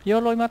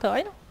 Vô lôi mà thở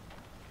ấy nó.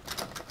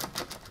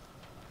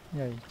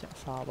 Vậy chả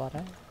sao bà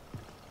đấy.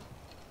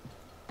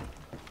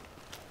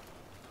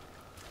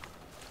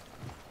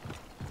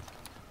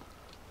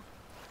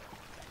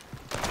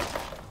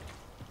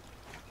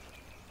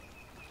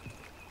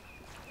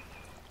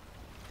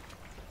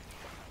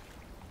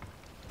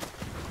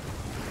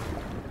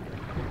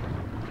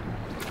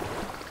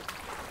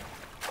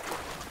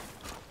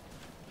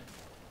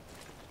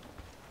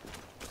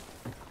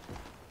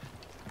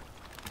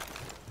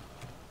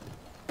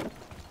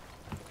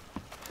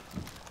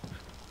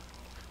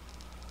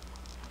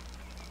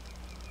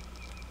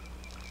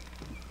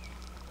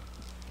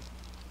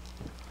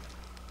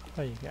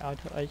 Ôi, cái áo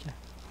thở ấy chứ.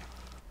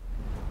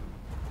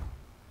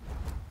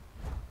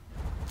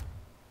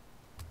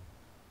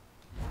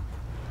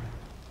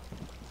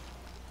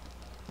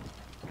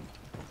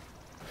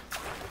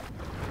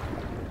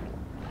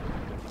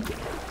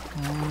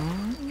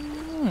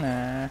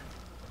 Nè.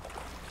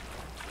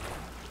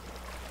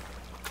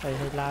 Đây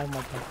hay like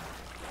một rồi.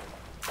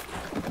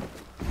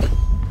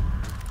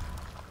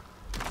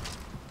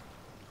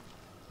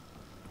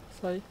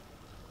 Xây.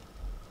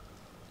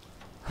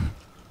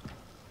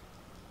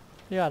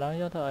 Cái ở đó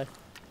cho thời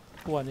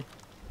buồn đi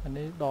anh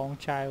ấy đòn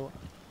chai quá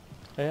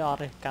đấy ở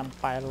đây căn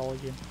phải lôi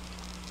gì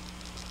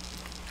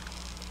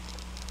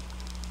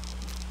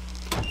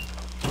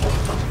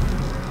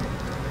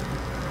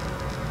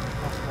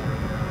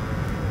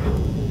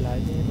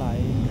lại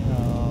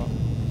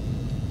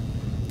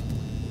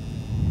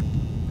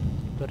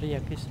tôi đi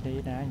cái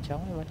gì nè anh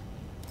cháu ấy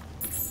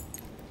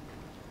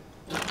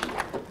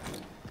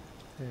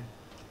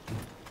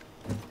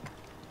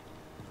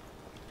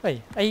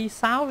vậy ai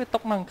sao với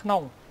tóc năng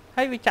không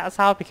hay vì chả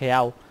sao bị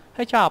khéo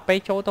hay cho pe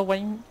châu tao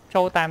vẫn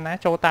châu tam ná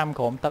châu tam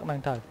gồm tật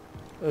năng thời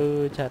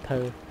Trả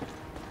thử.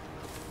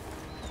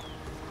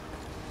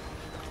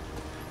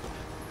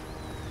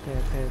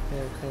 Ok.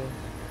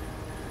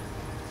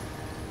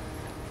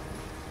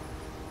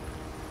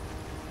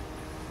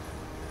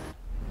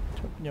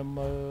 Chụp nhầm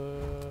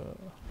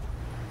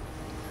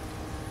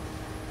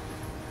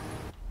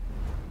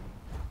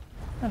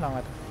nó nào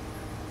rồi.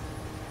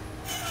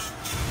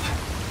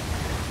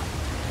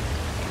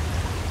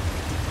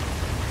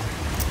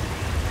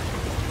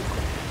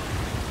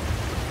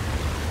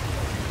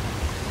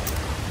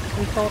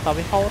 Video tao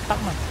video tắt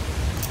mà.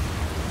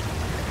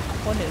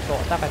 Có điện số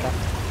tắt rồi.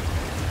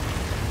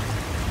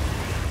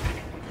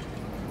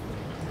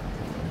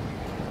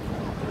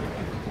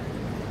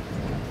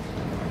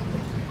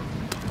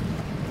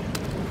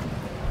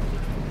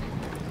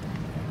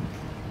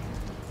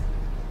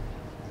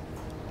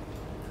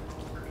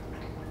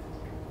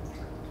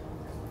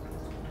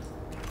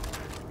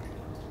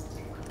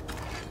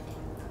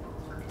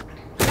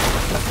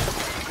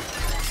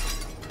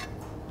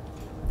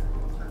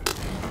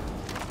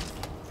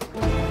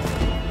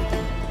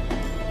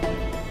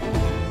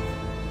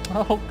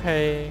 Ok,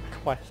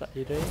 khỏe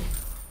dậy đấy.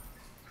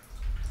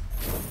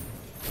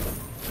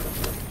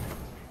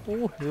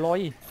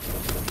 Lôi.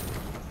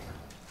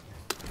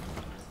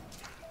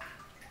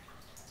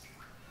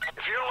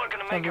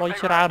 Lôi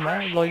ra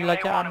mà, lôi là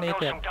cho anh đi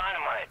kìa.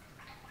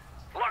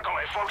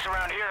 Luckily, folks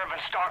around here have been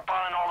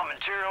stockpiling all the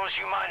materials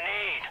you might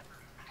need.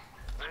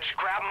 Just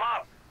grab them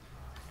up.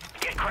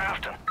 Get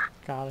crafting.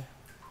 Cao đi.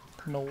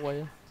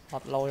 Nuôi,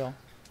 hot lôi không?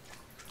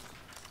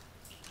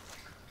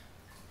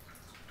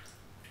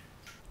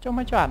 Chứ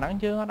mấy trò nắng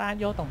chưa nó đã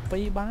vô tổng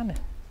phi bán này.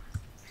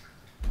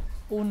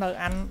 Nơi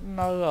ăn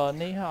nơi ở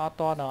ní họ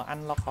to nó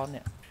ăn lo con nè.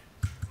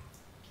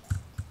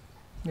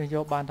 Như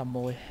vô ban tầm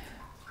mùi.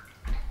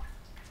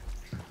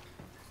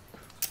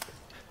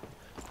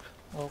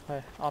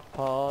 Ok, ọt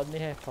phở ní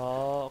hay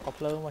phở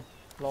cọp lương mình.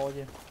 Lôi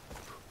chứ.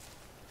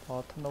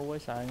 Phở thân nuôi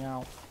xài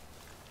nhau.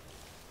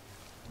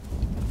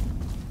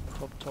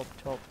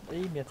 Chộp.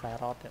 Ý miền xài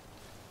rót kìa.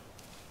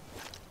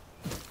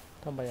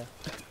 Thôi bây giờ.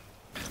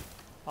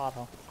 ọt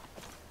không?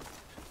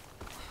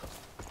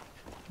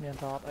 Miền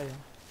rót ấy.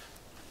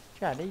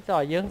 Chả đi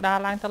rồi dương đa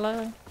lang ta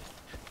lên.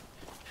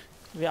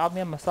 Vì ông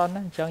miền mà sân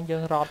á, chân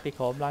dương rót bị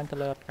khổm lang ta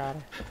lên cả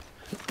đây.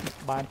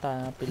 Ban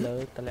ta bị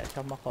lỡ ta lẹ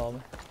trong mà khổm.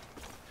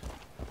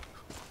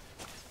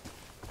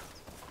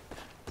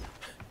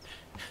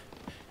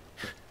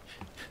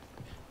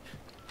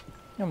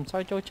 Nhưng mà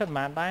sao cho chất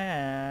mạng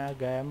đá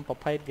gameประ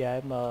เภท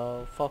game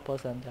first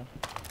person chẳng.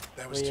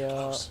 Vì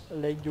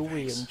lên du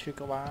viện chưa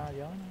có ba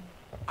gió.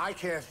 I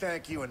can't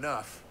thank you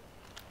enough.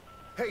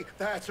 Hey,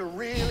 that's a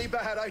really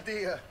bad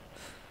idea.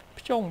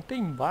 Trông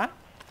tinh quá.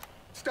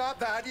 Stop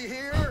that, you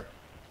hear?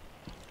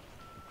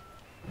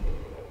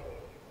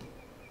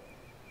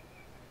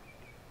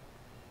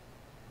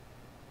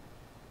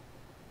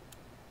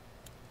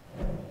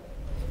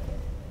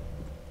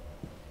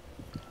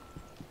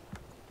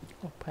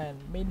 Open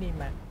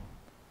minimap.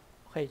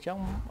 Ok,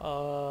 trong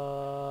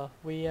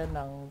viên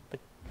năng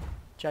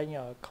tranh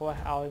ở khóa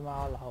ao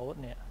mau là hốt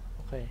nè.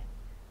 Ok.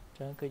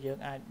 Chẳng cứ dưỡng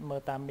ai mơ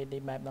tam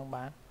minimap đang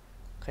bán.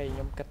 Ok,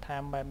 nhóm cách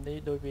tham em đi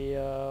đôi vì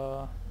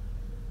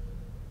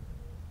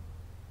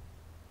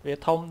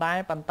việc thông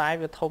đáy bàn tay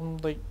việc thông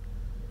tôi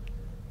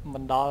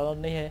mình đo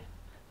luôn đi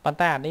bàn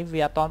tay ảnh đi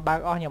việc toàn ba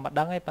o nhưng mà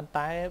đăng ấy bàn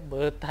tay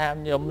bữa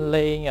tham nhóm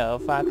lên ở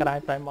pha cái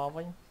đài mò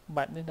với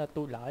bạn đi là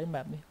tôi lỡ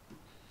map đi.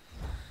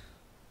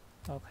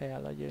 Ok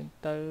là dưỡng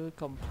từ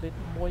complete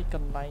mỗi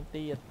cần line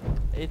tiền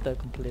ý từ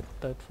complete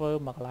từ phơ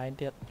mặc line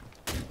tiền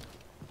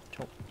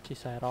chụp chỉ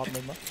xài rót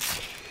mình mất.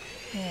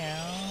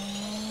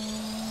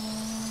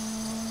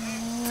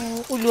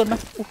 Ui luôn đó.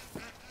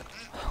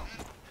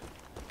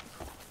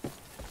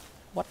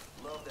 What?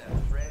 Love that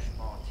fresh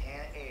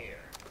Montana air.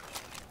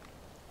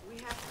 We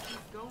have to keep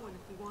going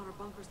if we want our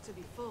bunkers to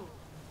be full.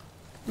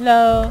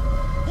 Hello.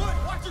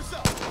 Watch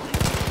yourself.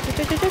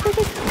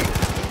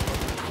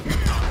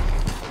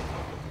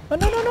 No.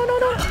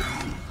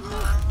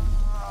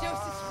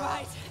 Joseph's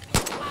right.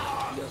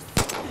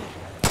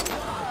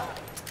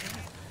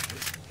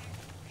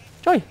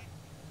 Trời.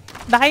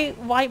 Đây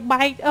vài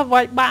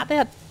bạn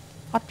thế.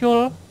 Bắt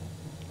chưa.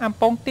 Am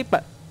pong tiếp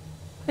ạ.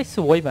 Thấy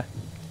sủi mà.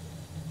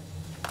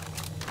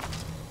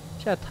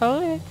 Chả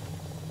thới.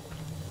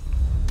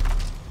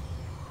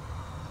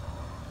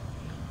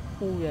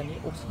 Ui anh ấy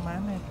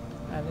Osman này.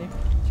 Anh ấy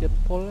chết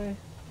phô ấy.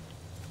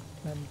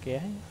 Làm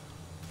kẻ.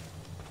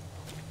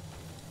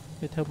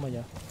 Cái thơm mà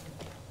giờ.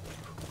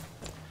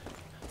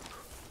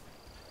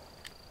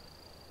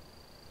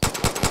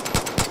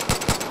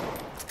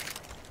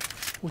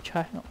 Ui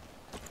trái nó.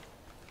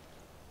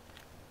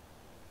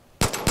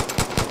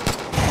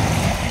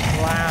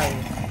 Wow.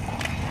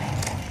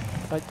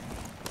 But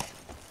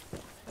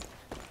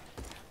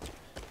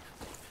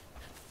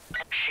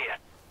Shit.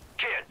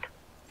 Kid.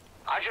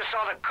 I just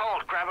saw the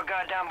cult grab a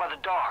guy down by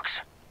the docks.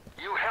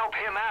 You help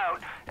him out,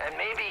 and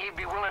maybe he'd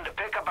be willing to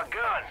pick up a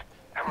gun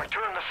and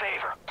return the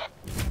favor.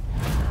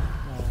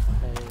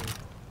 Okay.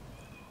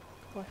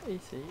 Quite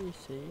easy.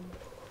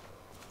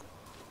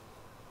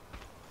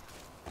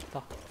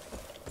 tao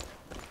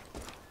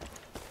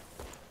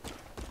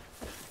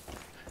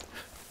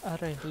à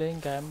đây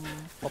lên cái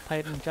một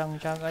phay trăng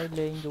ấy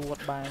lên du vật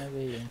bài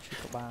về chưa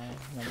có ba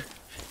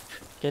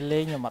cái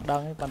lên nhưng mà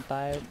đăng cái bàn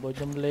tay bộ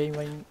nhôm lên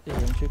mình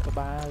hiện chưa có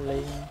ba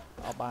lên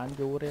ở bán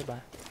du đấy bà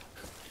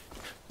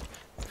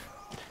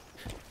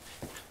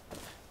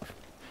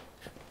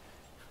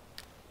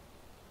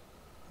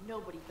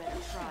Nobody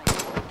better try.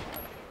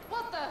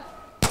 What the?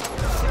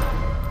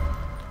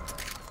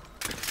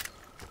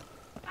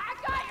 I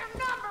got your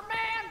number,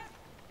 man.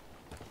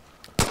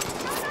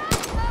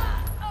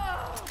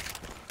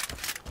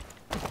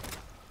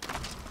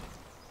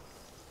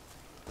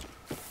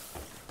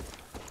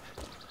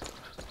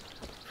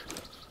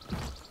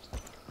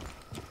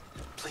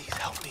 Please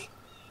help me.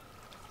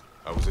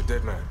 I was a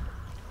dead man.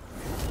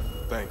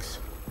 Thanks.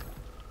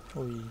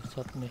 Ui,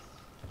 sốt nè,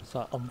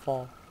 sợ ấm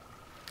pho.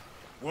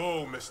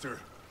 Whoa, mister.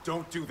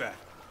 Don't do that.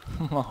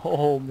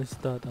 Oh,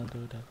 mister, don't do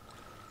that.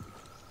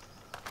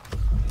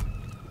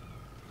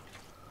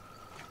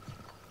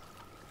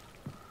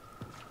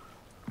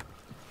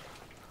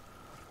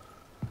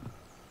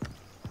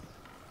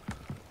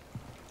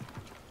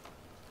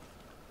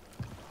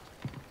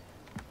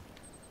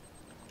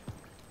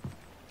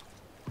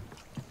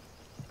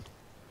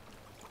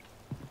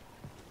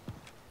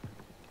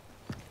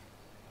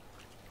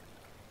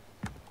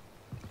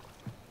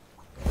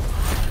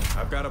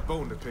 I've got a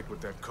bone to pick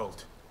with that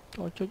cult.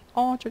 Trời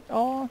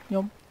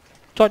nhung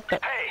chốt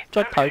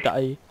thử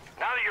cậy.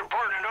 Now that you're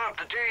partnered up,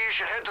 the two of you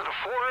should head to the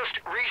Forest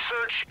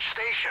Research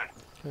Station.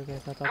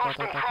 Cult's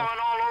been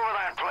crawling all over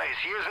that place,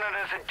 using it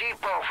as a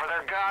depot for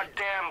their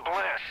goddamn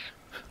bliss.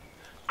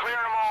 Clear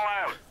them all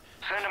out.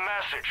 Send a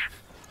message.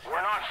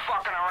 We're not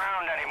fucking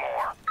around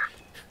anymore.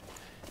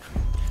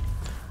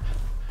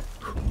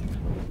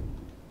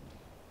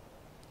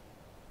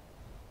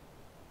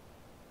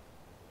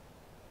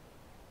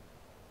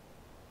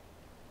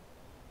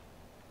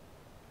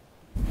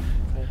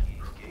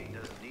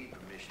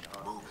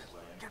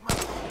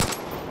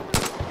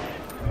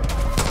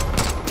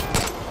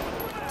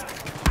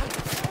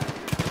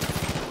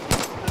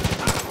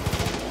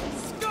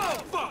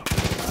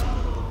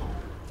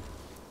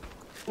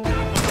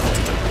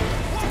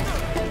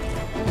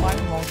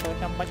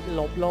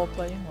 Lốp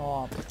ấy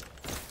ngọt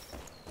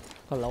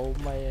có lâu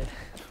mày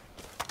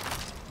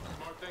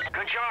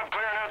Good job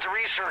clearing out the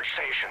research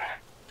station.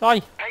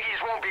 Trời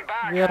Peggy's won't be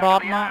back. Vì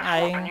rót nó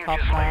anh thật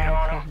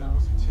nào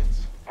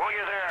While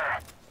you're there,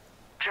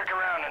 check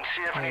around and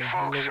see if any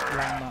folks are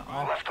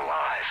left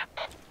alive.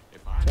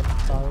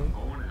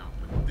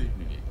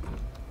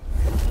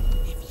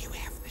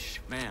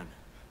 Man,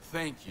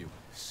 thank you.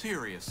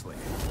 Seriously.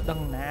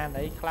 Đừng nè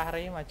đấy khá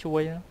đấy mà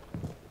chui nữa.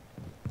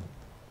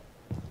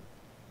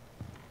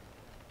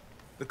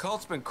 The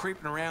cult's been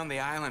creeping around the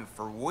island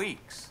for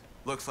weeks.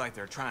 Looks like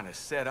they're trying to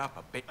set up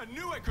a base. I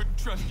knew I couldn't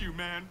trust you,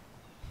 man.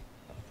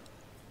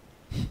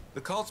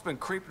 The cult's been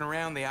creeping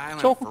around the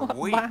island for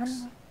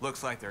weeks.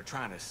 Looks like they're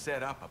trying to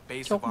set up a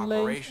base of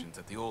operations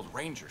at the old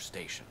ranger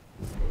station.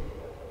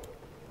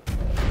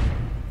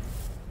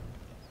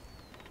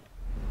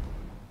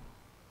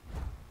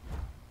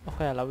 Ok,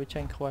 là vi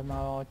tranh khôi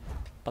mau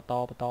bà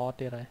to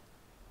tiệt rồi.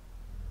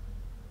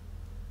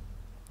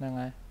 Nè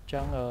ngay.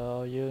 Chẳng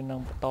ở dương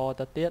nâng to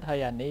ta tiết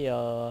hay anh ấy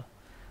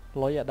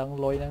lối ở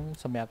đăng lối nâng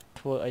sầm mẹp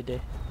thua ấy đi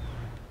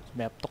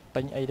mẹp tục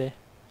tính ấy đi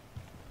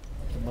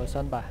mới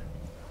sân bà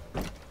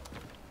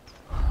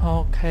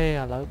ok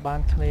à lấy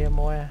ban clear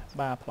môi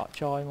bà plot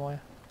choi môi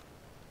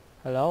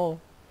hello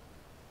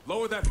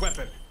Lower that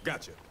weapon.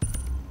 Gotcha.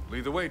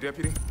 Lead the way,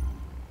 deputy.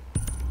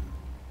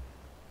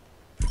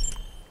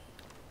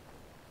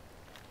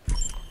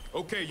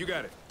 Okay, you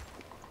got it.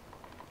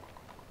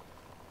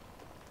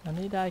 anh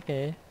ấy đây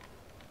kìa.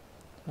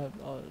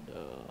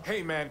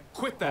 Hey man,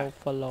 quit that.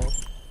 Follow.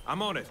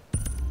 I'm on it.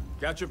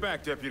 Got your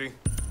back, deputy.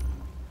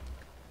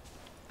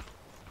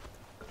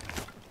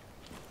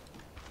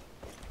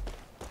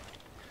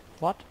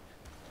 What?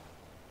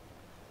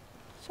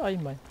 Sao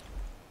mày?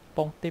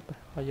 Pong tip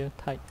hồi giờ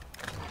thấy.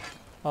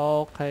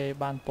 Ok,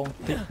 bàn pong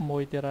tip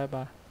mùi tiệt rồi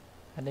bà.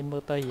 Anh ấy mơ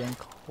tới hiện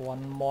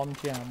khoan môn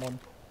chứ à môn.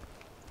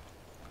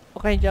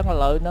 Ok, chắc là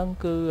lợi nâng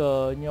cứ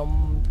nhóm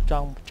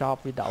trong job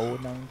video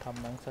nâng thầm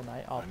nâng sân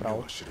ấy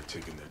off-road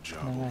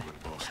nâng này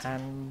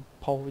can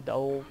post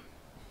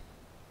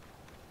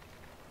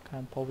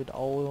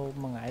video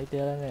mà ngại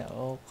tiết này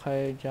ok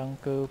chẳng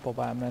cứ bộ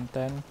bạn mình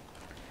tên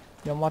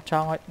nhóm một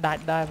trong đại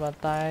đai và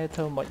tay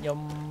thường một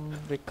nhóm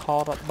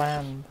record ở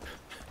bàn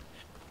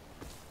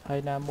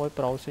hay là mỗi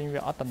pro sinh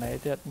việc ở tầng này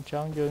tiết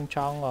trong dương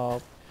trong ở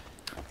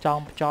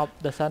trong job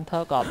the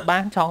center có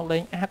bán trong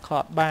link ad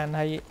có bàn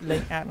hay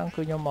link ad nó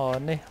cứ nhóm mở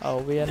này ở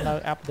viên nơi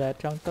update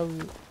trong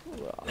tư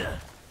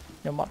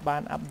nhóm một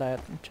ban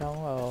update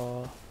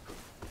trong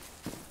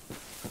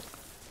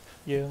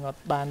dương ở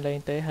ban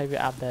lên tới hay việc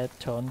update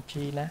chọn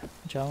chi nè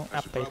trong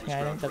update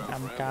ngay đến từng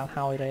âm cao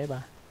hoi đấy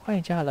bà có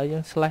hình cho là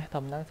dương slash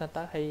thầm năng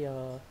center hay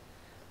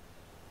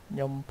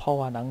nhôm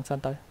phô hành ẩn sân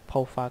tới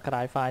phô pha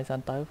cái file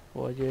sân tới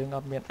của dương ở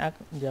miền ác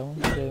giống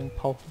dương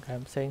phô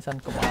cảm sen sân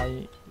của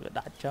mọi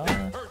đã chó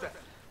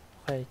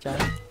về chó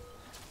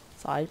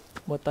sải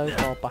mua tới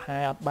có bà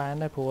hai áp bán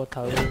đấy phù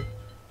thử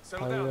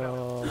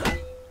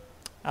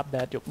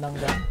update chụp nâng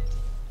đó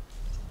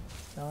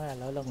đó là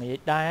lỡ lần nghỉ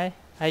đây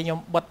hay nhôm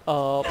bật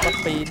bật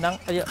pì nâng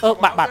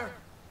bạn bạn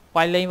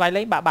quay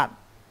lên bạn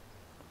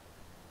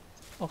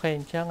ok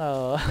chắc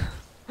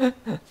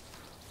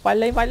quay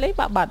lấy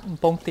bạn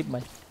bông tìm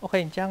mày ok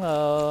chắc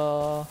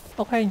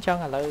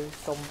là lời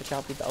công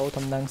cho video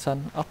thầm năng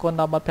sân ở con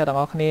đó bắt đầu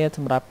ngọc này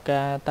sầm rạp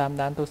cả tam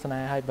đan tu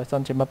sanh hay bà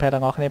son chỉ bắt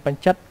đầu ngọc này bằng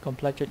chất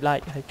complete chuột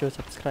like hay chuột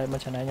subscribe mà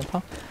channel nhé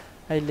phong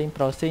hay link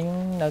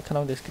browsing ở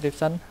trong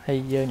description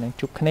hay giờ những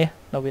chụp này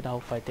nó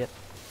video phải tiệt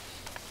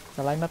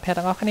rồi lại bắt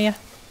đầu ngọc này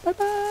bye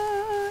bye